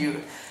wrist if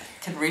you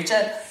can reach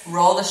it.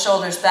 Roll the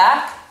shoulders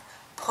back,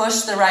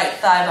 push the right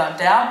thigh bone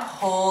down,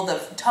 pull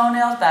the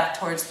toenails back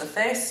towards the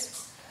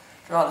face,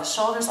 draw the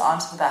shoulders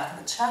onto the back of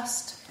the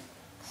chest.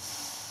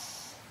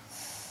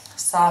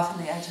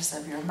 Soften the edges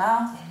of your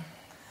mouth.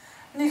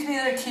 And you can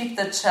either keep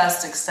the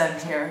chest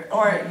extend here,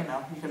 or,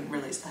 you can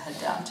release the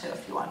head down too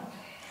if you want.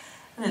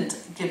 I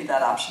didn't give you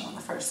that option on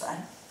the first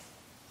side.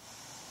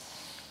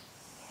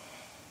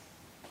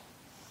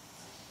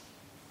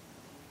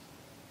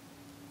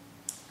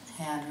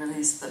 And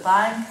release the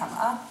bind, come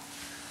up.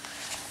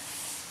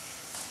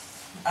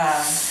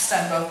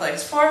 Extend both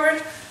legs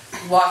forward.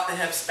 Walk the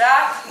hips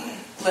back.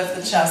 Lift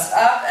the chest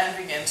up and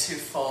begin to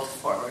fold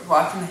forward.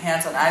 Walking the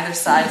hands on either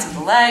sides of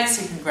the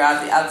legs. You can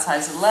grab the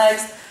outsides of the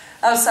legs.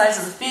 Outsides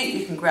of the feet,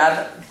 you can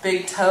grab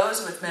big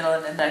toes with middle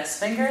and index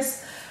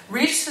fingers.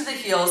 Reach to the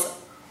heels.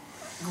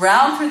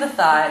 Ground through the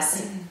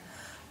thighs.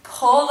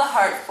 Pull the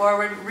heart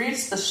forward.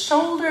 Reach the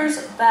shoulders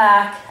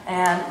back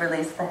and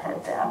release the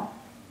head down.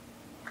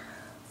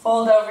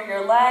 Fold over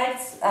your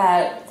legs,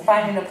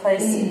 finding a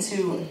place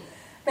to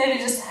maybe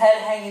just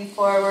head hanging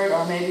forward,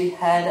 or maybe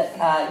head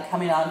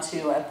coming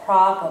onto a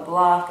prop, a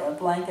block, a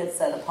blanket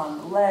set upon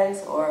the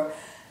legs, or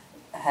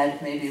head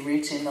maybe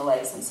reaching the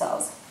legs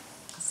themselves.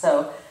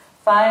 So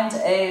find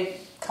a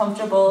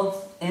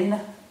comfortable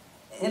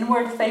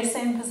inward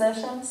facing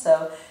position.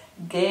 So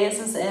gaze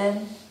is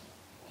in.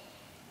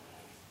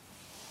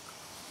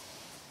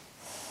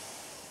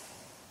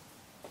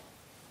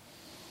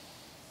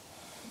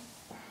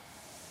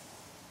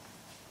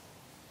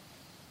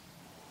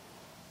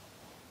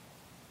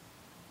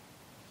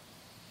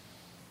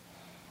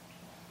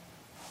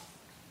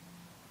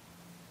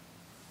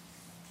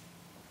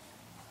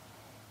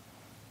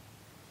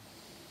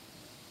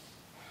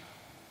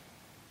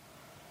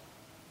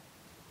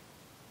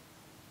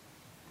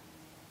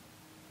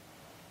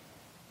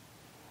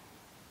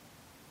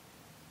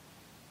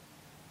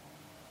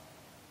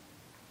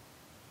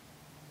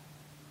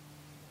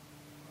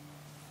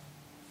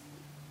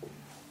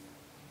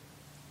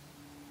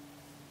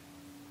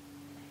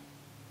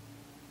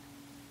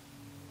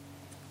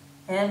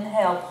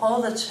 Inhale,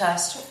 pull the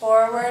chest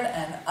forward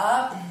and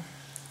up.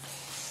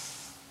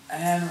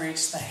 And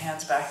reach the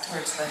hands back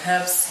towards the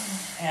hips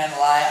and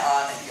lie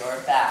on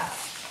your back.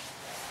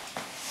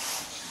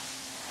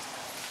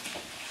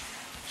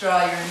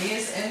 Draw your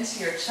knees into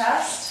your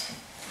chest.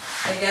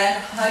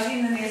 Again,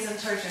 hugging the knees in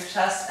towards your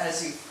chest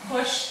as you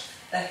push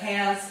the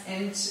hands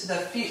into the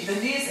feet, the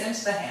knees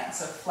into the hands.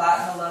 So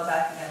flatten the low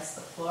back against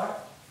the floor.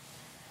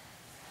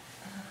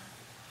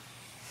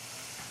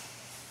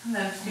 And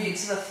then feet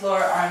to the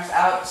floor, arms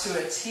out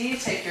to a T.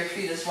 Take your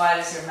feet as wide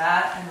as your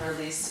mat and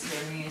release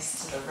your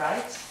knees to the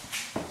right.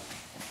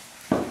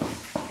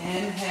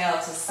 Inhale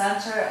to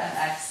center and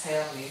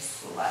exhale, knees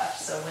to the left.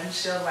 So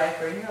windshield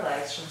wipering your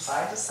legs from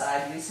side to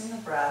side using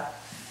the breath.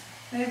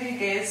 Maybe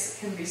gaze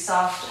can be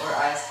soft or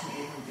eyes can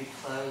even be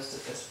closed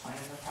at this point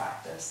in the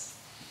practice.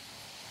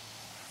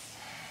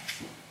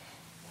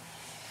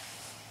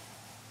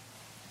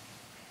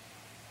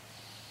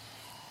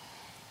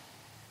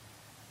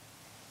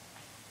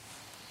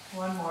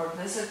 One more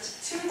visit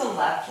to the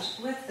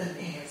left with the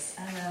knees,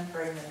 and then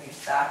bring the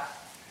knees back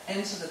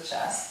into the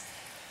chest.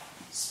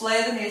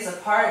 Splay the knees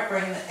apart,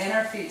 bring the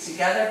inner feet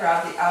together,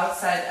 grab the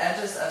outside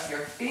edges of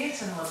your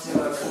feet, and we'll do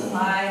a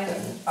reclined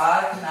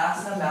Baddha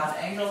Konasana, bound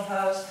angle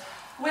pose,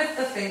 with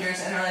the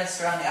fingers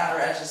interlaced around the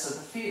outer edges of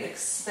the feet.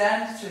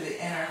 Extend through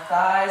the inner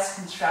thighs,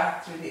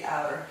 contract through the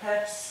outer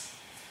hips.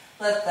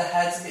 Let the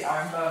heads of the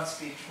arm bones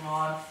be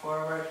drawn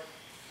forward,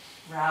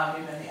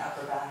 rounding in the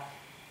upper back.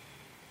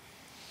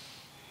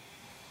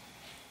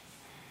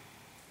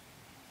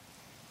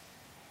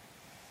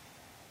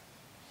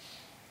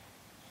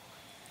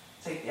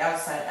 Take the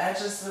outside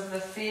edges of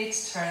the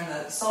feet, turn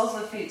the soles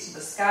of the feet to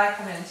the sky,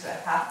 come into a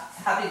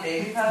happy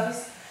baby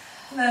pose,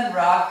 and then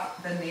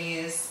rock the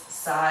knees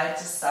side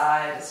to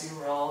side as you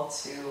roll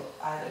to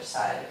either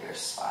side of your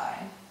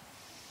spine.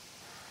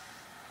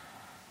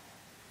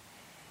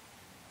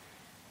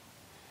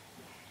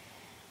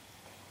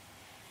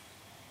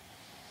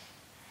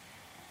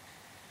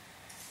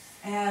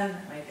 And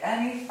make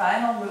any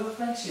final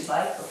movements you'd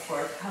like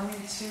before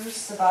coming to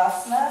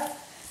Savasana.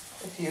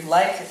 If you'd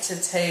like to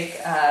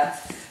take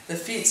the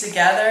feet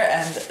together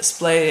and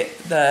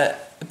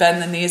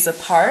bend the knees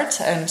apart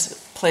and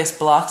place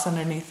blocks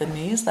underneath the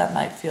knees, that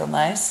might feel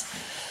nice.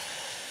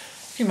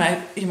 You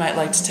might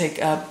like to take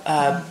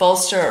a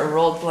bolster or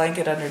rolled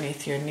blanket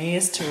underneath your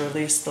knees to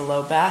release the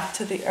low back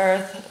to the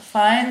earth.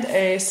 Find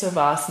a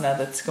Savasana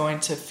that's going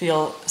to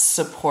feel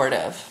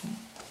supportive.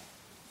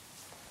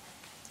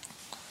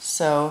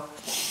 So,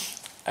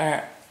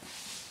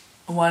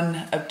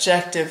 one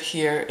objective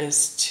here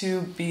is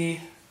to be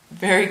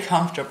very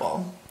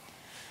comfortable.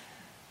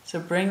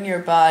 So bring your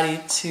body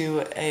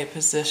to a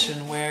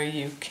position where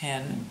you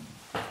can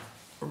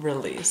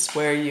release,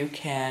 where you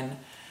can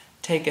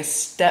take a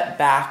step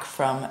back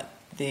from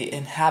the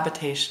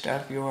inhabitation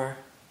of your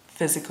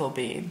physical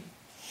being.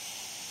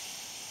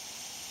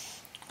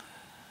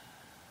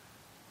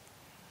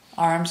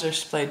 Arms are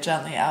splayed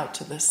gently out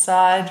to the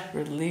side.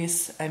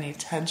 Release any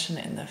tension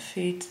in the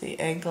feet, the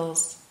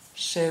ankles,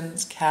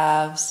 shins,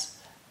 calves,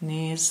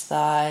 knees,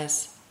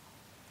 thighs.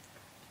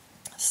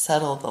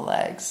 Settle the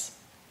legs.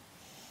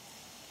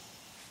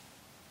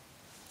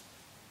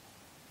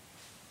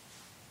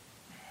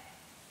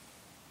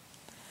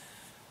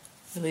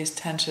 Release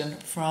tension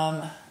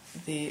from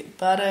the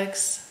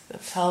buttocks, the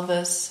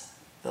pelvis,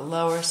 the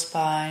lower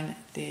spine,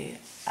 the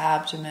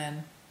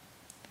abdomen.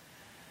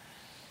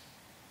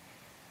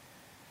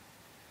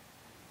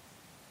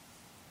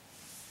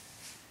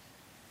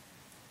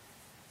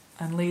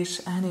 Unleash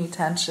any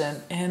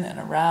tension in and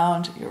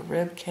around your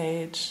rib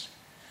cage.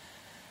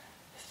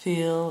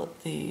 Feel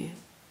the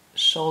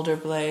shoulder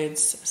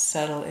blades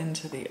settle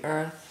into the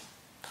earth.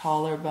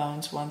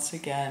 Collarbones once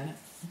again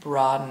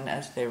broaden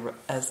as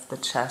the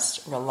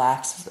chest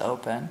relaxes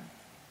open.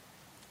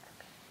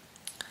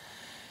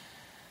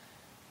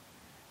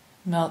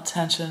 Melt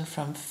tension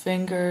from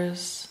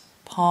fingers,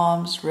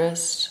 palms,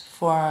 wrists,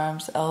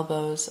 forearms,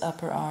 elbows,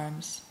 upper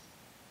arms.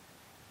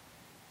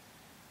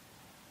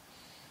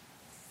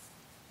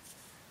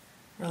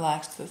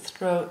 Relax the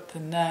throat, the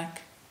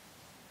neck,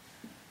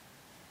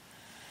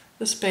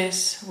 the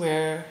space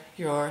where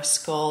your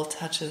skull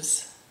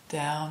touches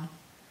down.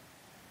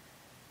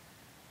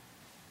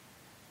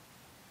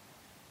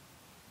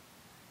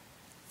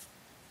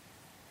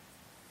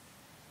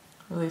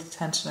 Release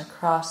tension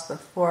across the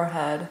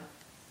forehead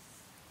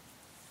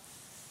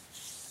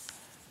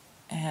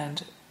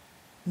and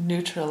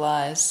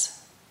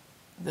neutralize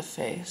the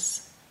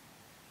face.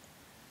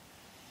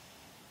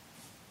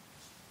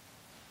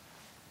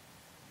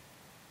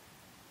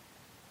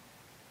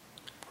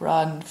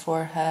 Broaden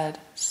forehead,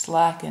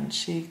 slacken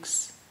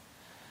cheeks,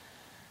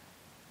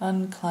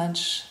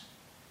 unclench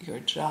your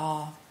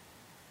jaw.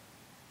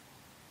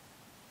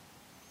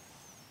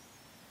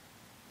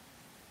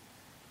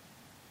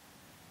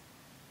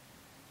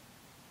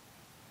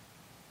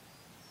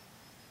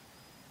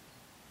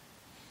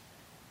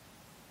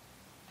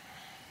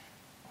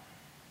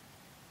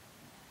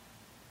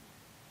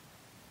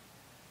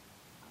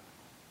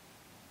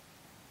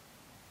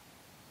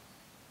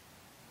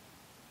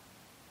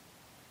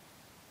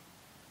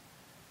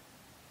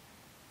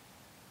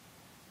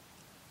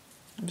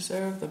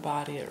 Observe the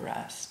body at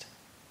rest.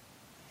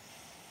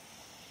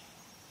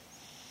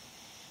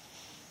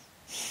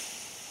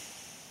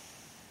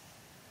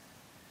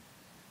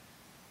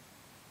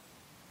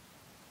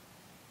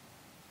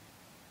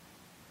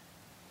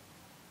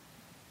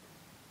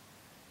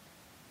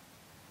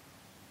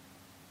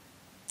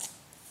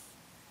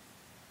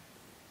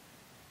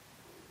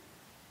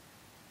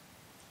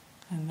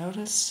 And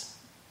notice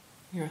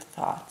your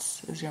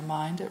thoughts. Is your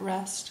mind at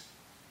rest?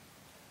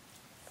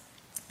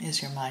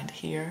 Is your mind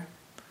here?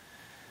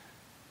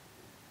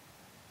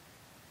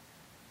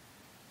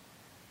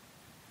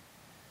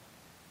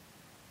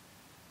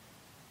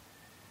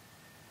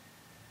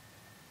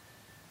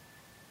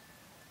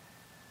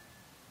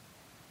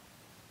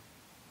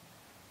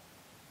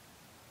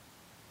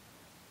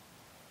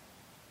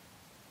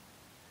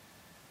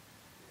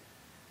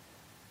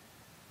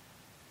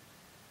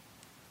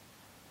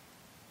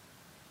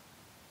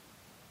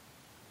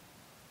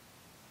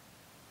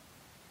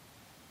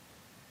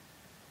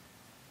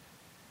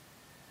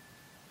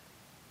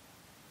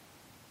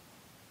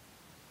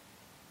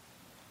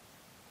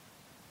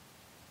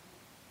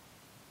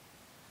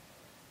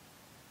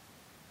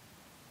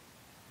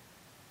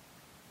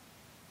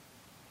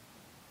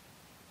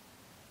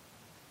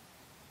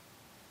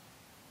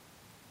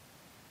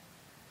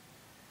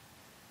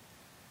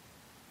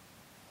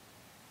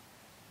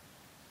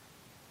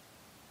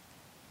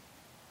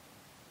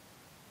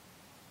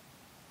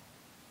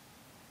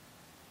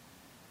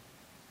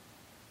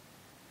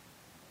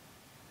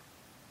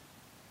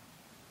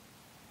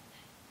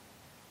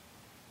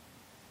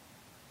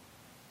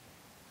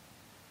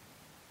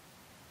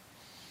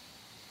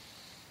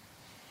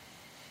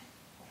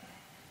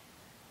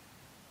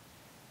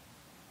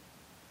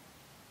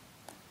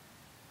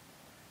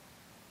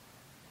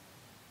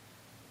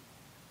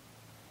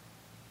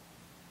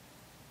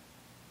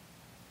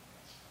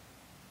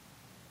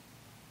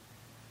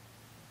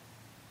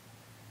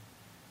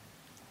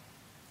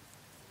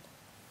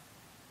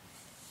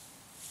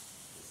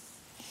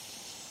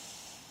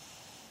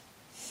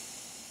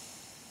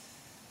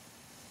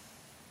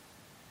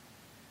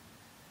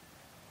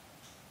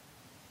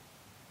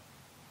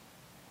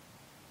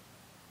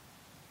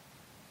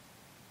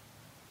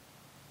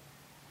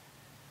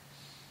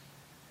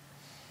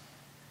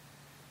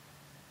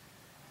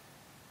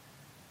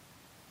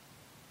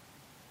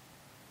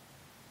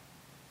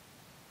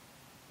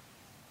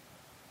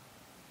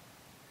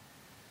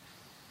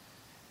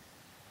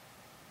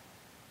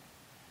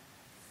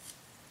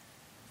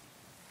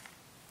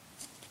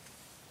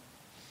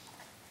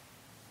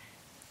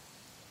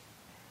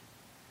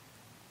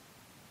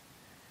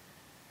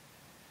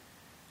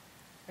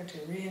 To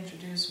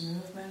reintroduce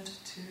movement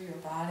to your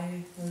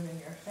body, moving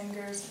your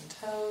fingers and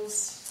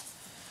toes.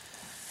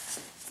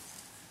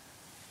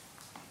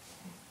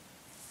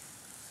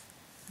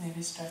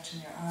 Maybe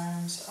stretching your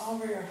arms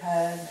over your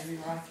head, maybe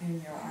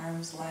rocking your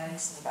arms,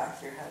 legs, and the back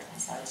of your head from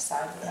side to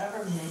side.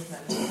 Whatever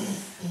movement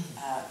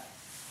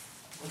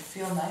would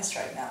feel nice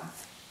right now.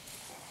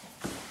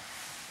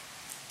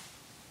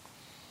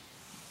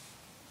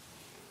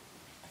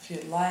 If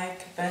you'd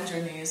like, bend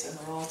your knees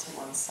and roll to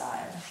one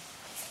side.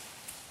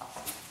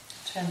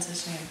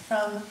 Transitioning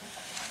from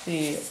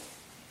the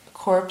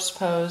corpse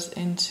pose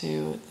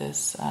into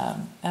this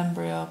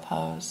embryo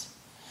pose.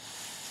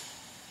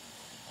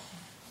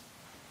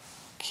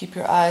 Keep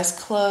your eyes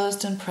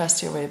closed and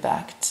press your way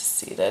back to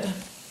seated.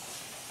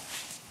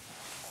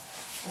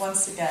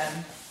 Once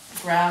again,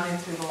 grounding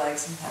through the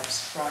legs and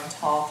hips, growing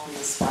tall through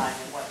the spine,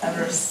 in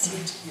whatever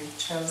seat you've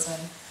chosen,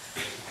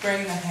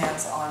 bring the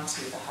hands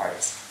onto the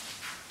heart.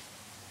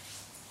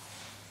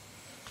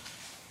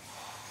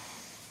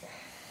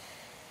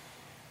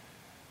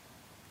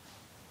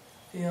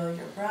 Feel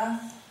your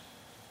breath.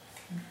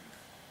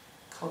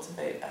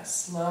 Cultivate a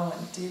slow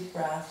and deep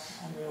breath,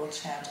 and we will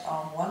chant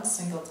Om one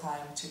single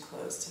time to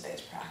close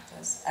today's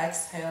practice.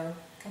 Exhale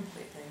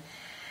completely,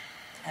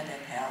 and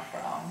inhale for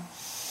Om.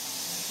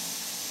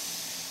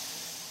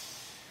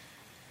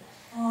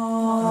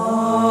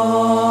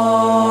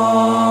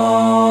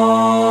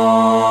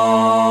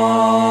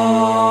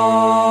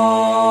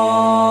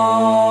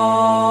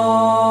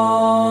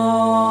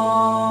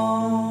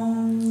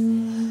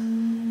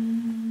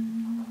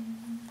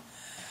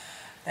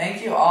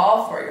 Thank you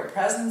all for your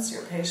presence,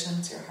 your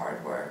patience, your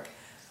hard work.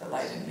 The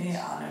light in me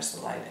honors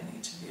the light in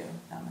each of you.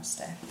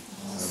 Namaste.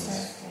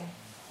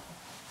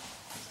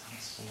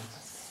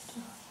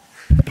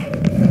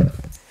 Okay.